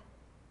hand,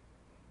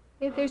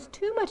 if there's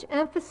too much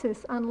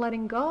emphasis on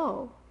letting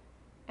go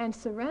and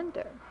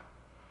surrender,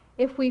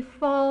 if we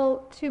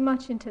fall too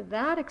much into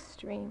that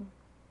extreme,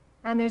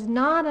 and there's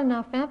not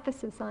enough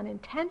emphasis on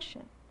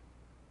intention,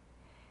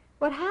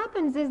 what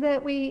happens is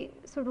that we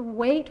sort of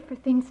wait for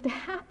things to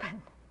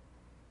happen.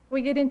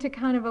 We get into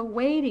kind of a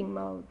waiting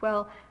mode.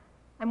 Well,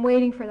 I'm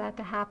waiting for that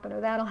to happen, or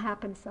that'll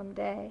happen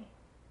someday.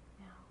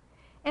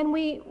 And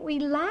we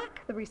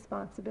lack the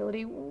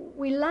responsibility.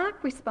 We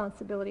lack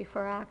responsibility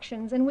for our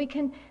actions, and we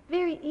can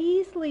very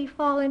easily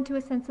fall into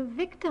a sense of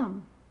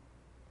victim.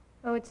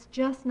 Oh, it's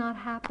just not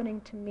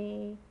happening to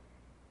me.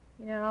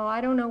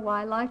 I don't know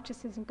why. Life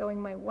just isn't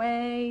going my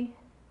way.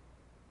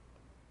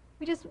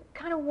 We just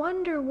kind of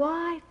wonder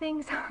why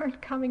things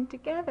aren't coming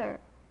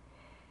together.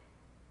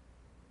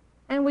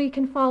 And we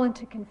can fall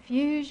into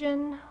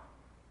confusion,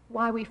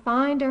 why we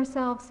find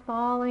ourselves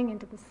falling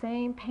into the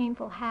same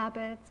painful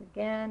habits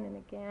again and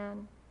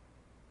again.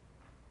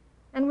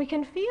 And we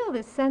can feel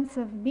this sense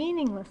of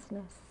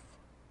meaninglessness,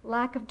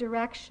 lack of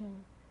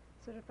direction,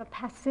 sort of a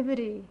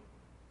passivity,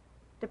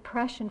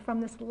 depression from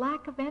this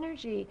lack of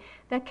energy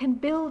that can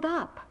build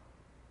up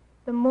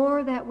the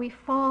more that we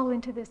fall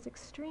into this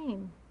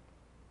extreme.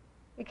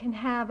 It can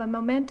have a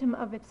momentum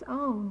of its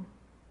own,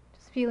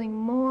 just feeling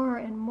more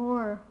and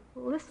more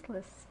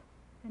listless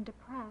and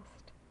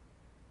depressed.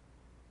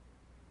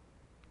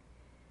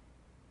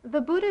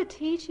 The Buddha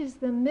teaches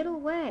the middle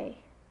way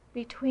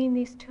between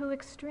these two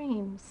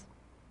extremes,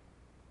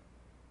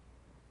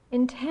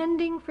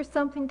 intending for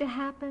something to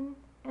happen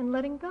and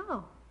letting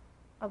go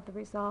of the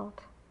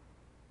result.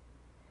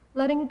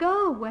 Letting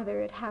go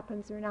whether it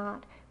happens or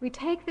not. We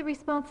take the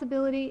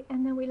responsibility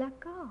and then we let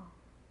go.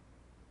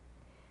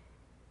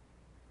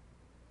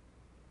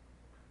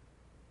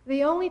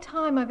 The only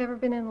time I've ever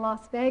been in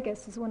Las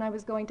Vegas is when I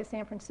was going to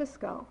San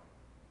Francisco.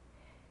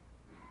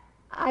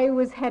 I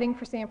was heading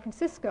for San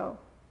Francisco,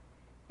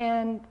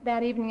 and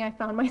that evening I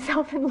found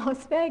myself in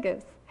Las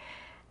Vegas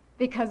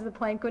because the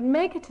plane couldn't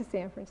make it to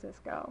San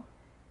Francisco.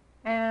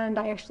 And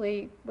I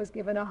actually was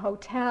given a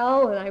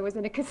hotel, and I was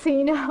in a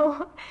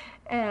casino,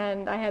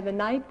 and I had the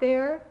night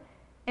there,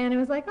 and it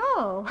was like,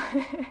 oh,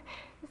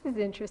 this is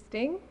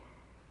interesting.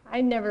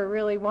 I never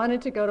really wanted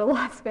to go to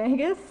Las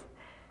Vegas,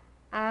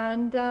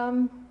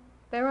 and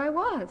there I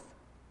was.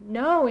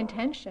 No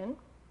intention.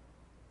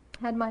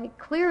 Had my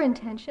clear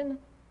intention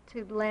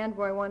to land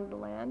where I wanted to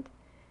land,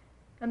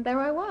 and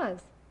there I was.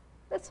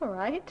 That's all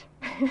right.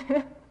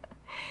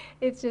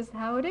 It's just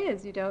how it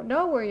is. You don't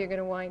know where you're going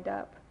to wind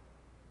up.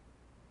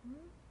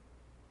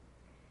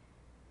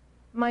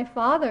 My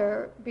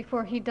father,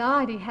 before he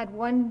died, he had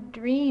one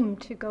dream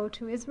to go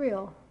to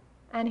Israel,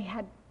 and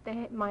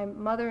my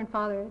mother and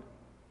father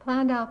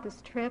planned out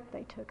this trip.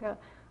 They took a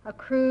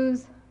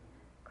cruise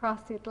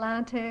across the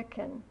Atlantic,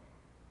 and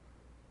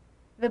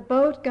the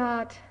boat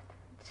got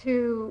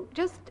to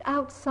just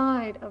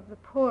outside of the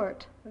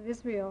port of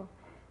Israel,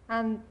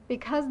 and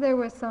because there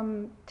was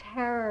some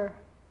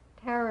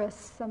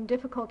terrorists, some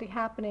difficulty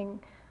happening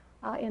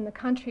in the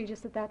country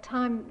just at that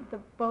time, the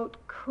boat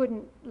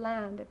couldn't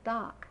land at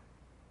dock.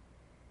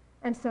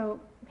 And so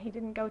he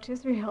didn't go to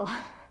Israel.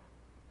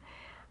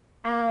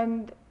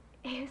 And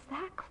it was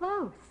that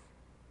close.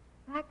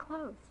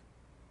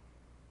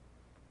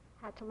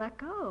 Had to let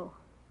go.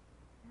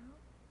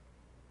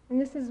 And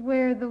this is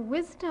where the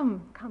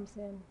wisdom comes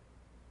in.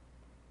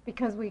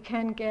 Because we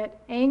can get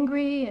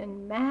angry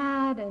and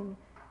mad and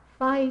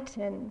fight,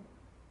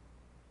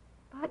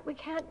 but we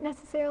can't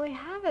necessarily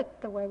have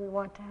it the way we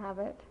want to have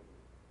it.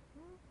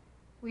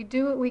 We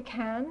do what we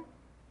can,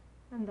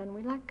 and then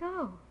we let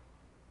go.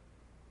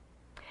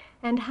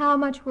 And how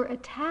much we're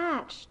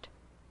attached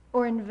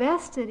or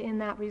invested in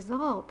that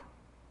result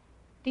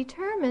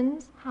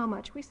determines how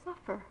much we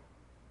suffer.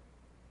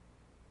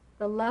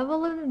 The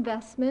level of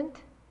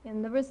investment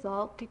in the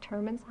result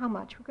determines how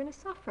much we're going to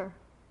suffer.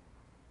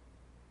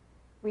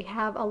 We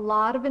have a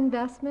lot of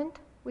investment,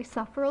 we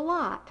suffer a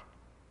lot.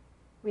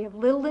 We have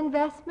little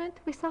investment,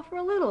 we suffer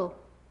a little.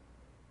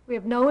 We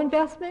have no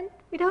investment,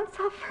 we don't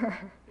suffer.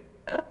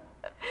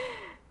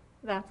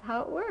 That's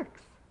how it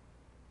works.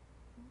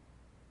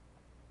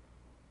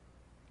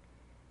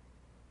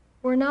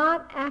 We're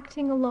not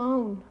acting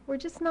alone. We're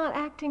just not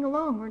acting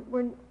alone.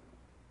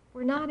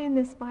 We're not in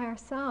this by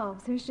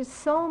ourselves. There's just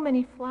so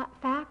many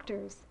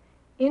factors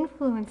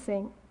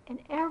influencing in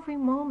every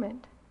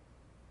moment.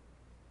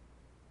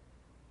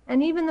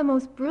 And even the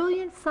most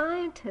brilliant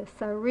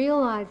scientists are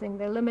realizing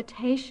their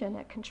limitation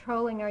at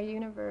controlling our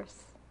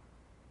universe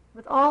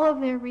with all of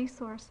their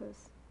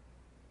resources.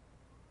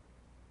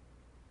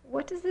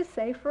 What does this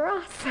say for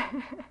us?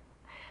 I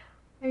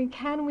mean,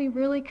 can we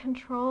really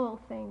control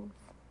things?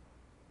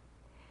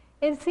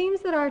 It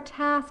seems that our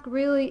task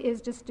really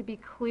is just to be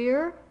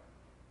clear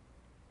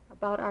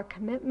about our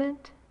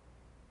commitment,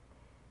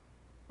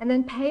 and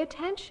then pay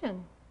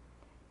attention.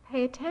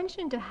 Pay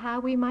attention to how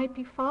we might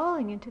be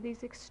falling into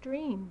these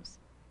extremes,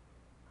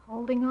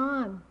 holding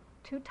on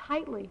too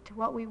tightly to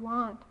what we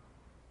want,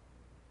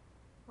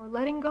 or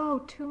letting go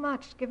too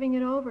much, giving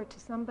it over to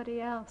somebody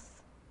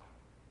else,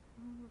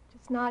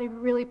 just not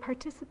even really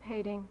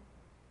participating.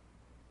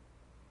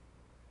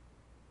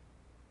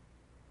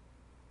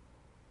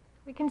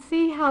 We can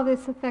see how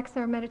this affects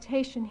our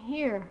meditation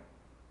here.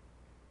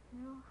 You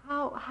know,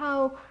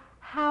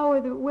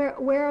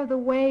 where are the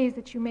ways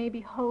that you may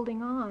be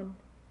holding on?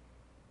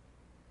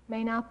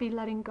 May not be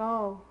letting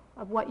go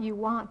of what you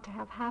want to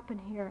have happen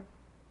here.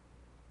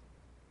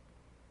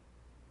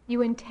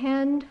 You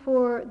intend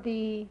for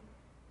the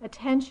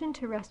attention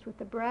to rest with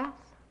the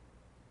breath.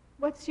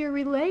 What's your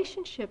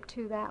relationship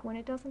to that when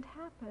it doesn't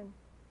happen?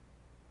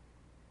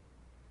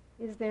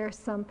 Is there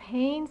some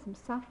pain, some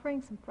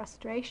suffering, some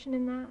frustration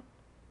in that?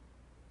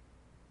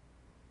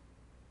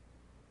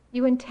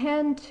 You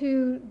intend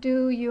to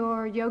do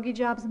your yogi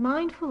jobs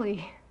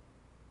mindfully,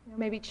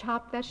 maybe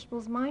chop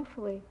vegetables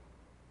mindfully,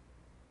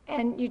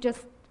 and you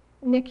just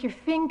nick your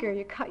finger,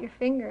 you cut your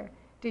finger.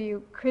 Do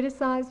you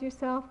criticize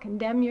yourself,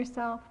 condemn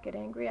yourself, get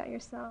angry at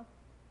yourself?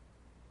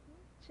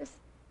 Just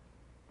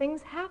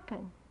things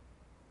happen.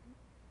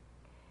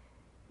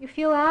 You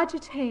feel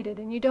agitated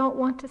and you don't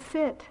want to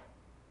sit.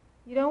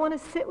 You don't want to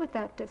sit with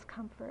that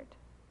discomfort.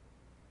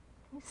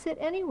 You sit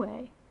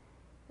anyway.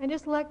 And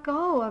just let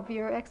go of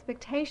your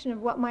expectation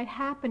of what might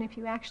happen if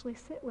you actually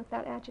sit with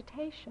that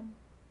agitation.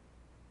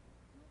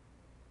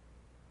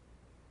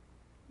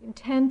 You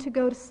intend to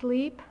go to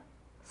sleep.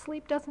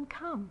 Sleep doesn't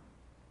come.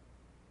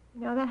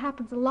 You know, that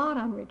happens a lot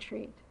on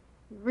retreat.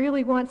 You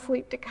really want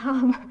sleep to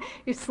come.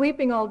 You're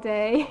sleeping all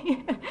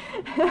day.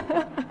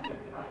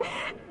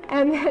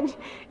 And then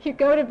you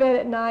go to bed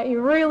at night.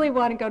 You really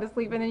want to go to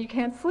sleep, and then you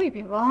can't sleep.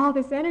 You have all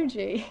this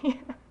energy.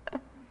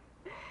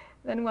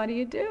 Then what do?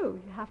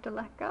 You have to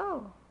let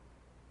go.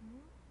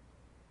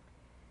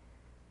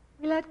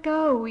 We let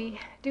go. We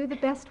do the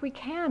best we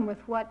can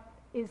with what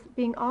is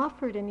being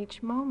offered in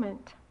each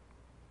moment.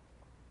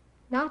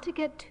 not to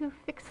get too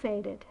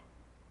fixated,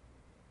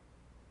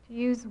 to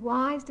use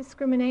wise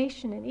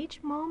discrimination in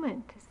each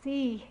moment to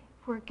see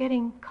if we're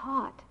getting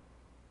caught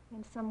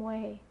in some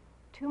way.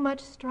 Too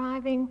much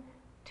striving,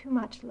 too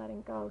much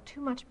letting go, too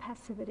much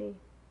passivity.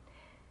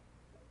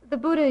 The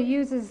Buddha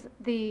uses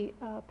the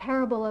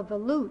parable of the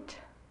lute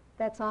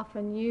that's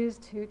often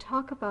used to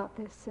talk about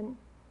this, and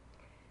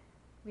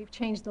we've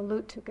changed the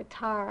lute to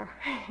guitar.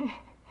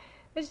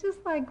 It's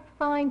just like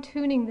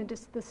fine-tuning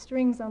the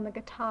strings on the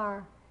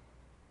guitar.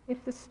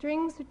 If the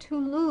strings are too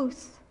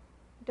loose,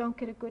 you don't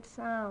get a good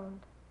sound.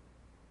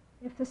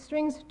 If the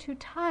strings are too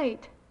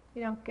tight,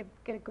 you don't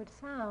get a good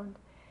sound.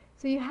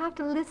 So you have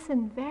to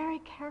listen very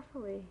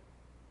carefully.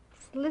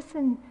 Just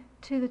listen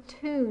to the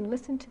tune,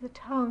 listen to the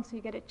tone so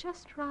you get it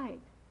just right.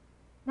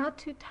 Not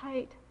too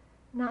tight,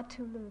 not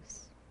too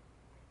loose.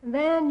 And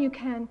then you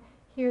can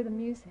hear the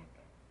music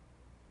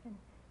and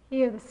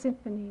hear the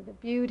symphony, the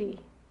beauty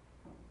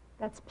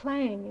that's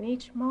playing in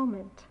each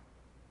moment.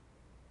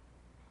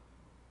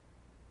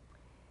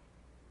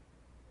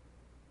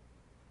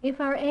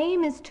 If our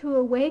aim is to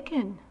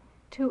awaken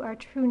to our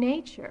true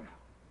nature,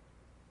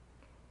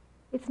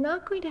 it's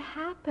not going to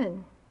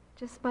happen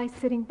just by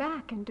sitting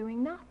back and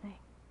doing nothing.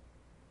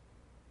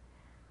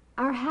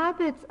 Our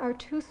habits are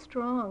too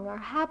strong. Our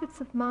habits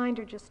of mind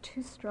are just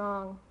too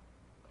strong.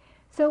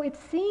 So it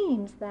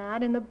seems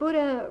that, and the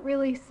Buddha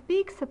really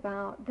speaks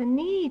about the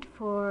need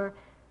for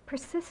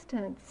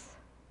persistence,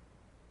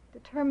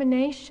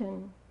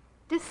 determination,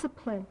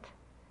 discipline,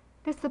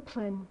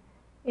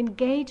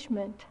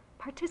 engagement,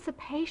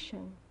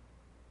 participation.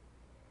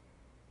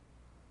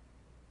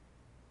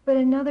 But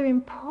another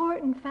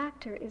important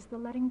factor is the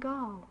letting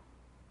go.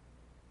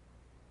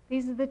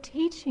 These are the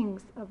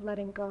teachings of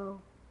letting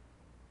go,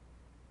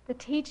 the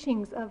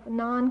teachings of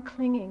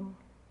non-clinging.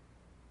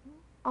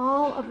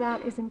 All of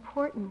that is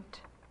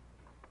important.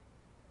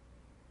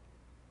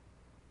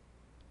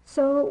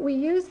 So we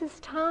use this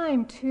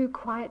time to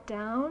quiet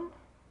down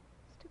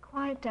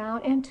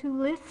and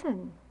to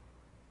listen.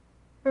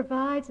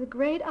 Provides a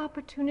great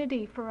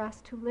opportunity for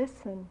us to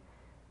listen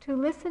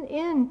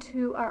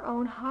into our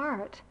own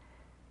heart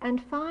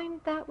and find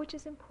that which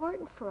is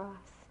important for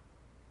us.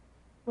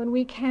 When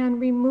we can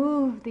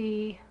remove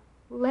the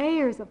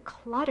layers of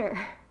clutter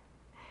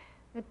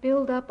that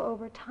build up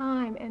over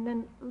time and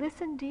then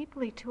listen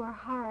deeply to our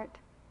heart.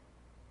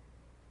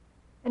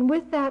 And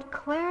with that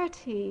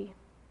clarity,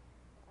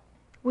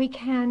 we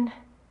can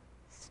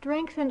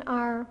strengthen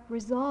our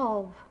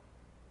resolve,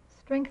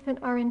 strengthen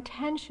our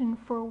intention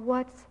for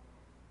what's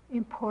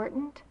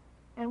important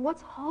and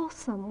what's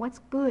wholesome, what's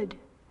good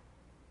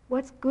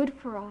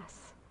for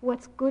us,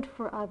 what's good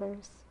for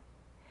others.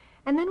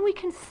 And then we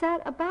can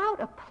set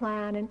about a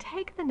plan and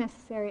take the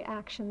necessary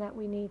action that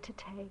we need to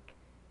take.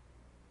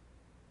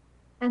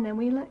 And then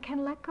we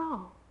can let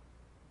go.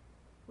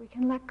 We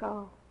can let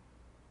go.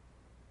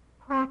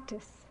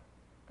 Practice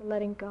the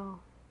letting go.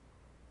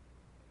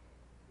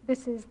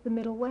 This is the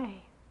middle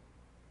way.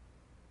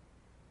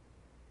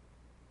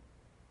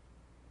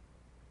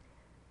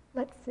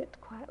 Let's sit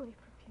quietly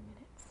for a few minutes.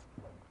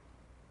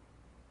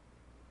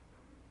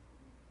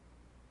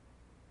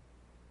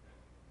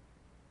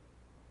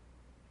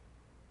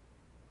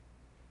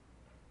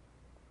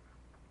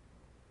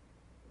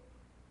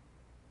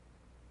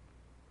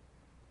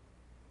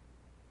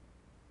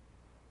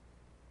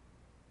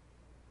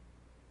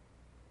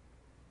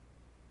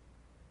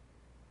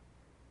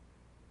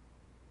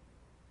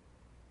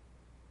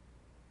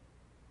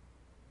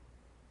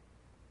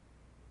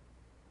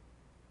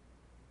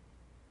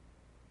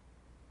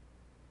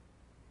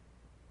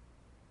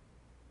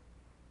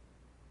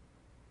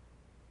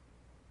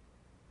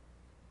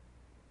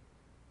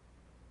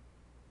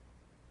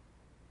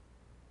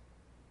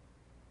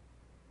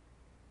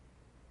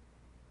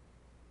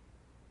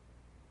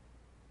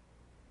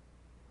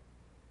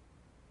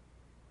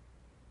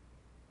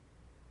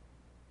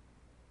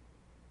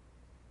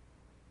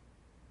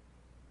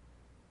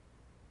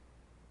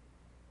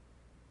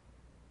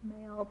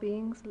 May all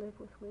beings live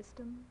with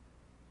wisdom.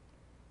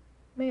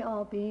 May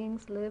all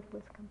beings live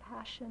with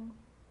compassion.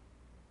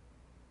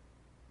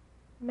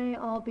 May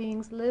all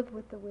beings live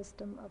with the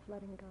wisdom of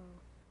letting go.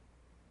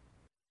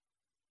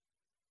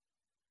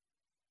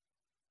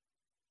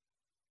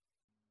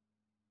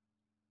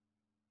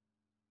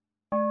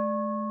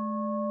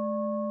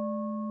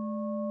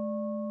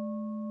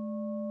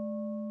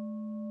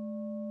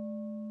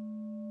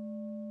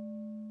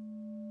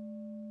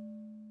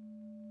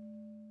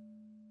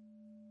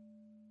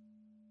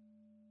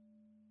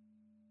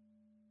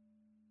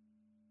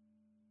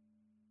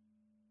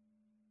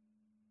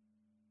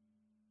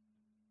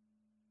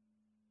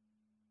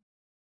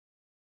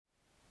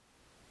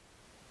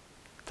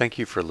 Thank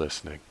you for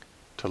listening.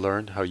 To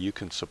learn how you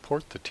can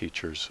support the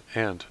teachers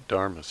and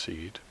Dharma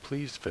Seed,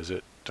 please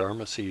visit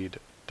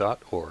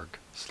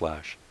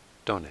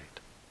dharmaseed.org/donate.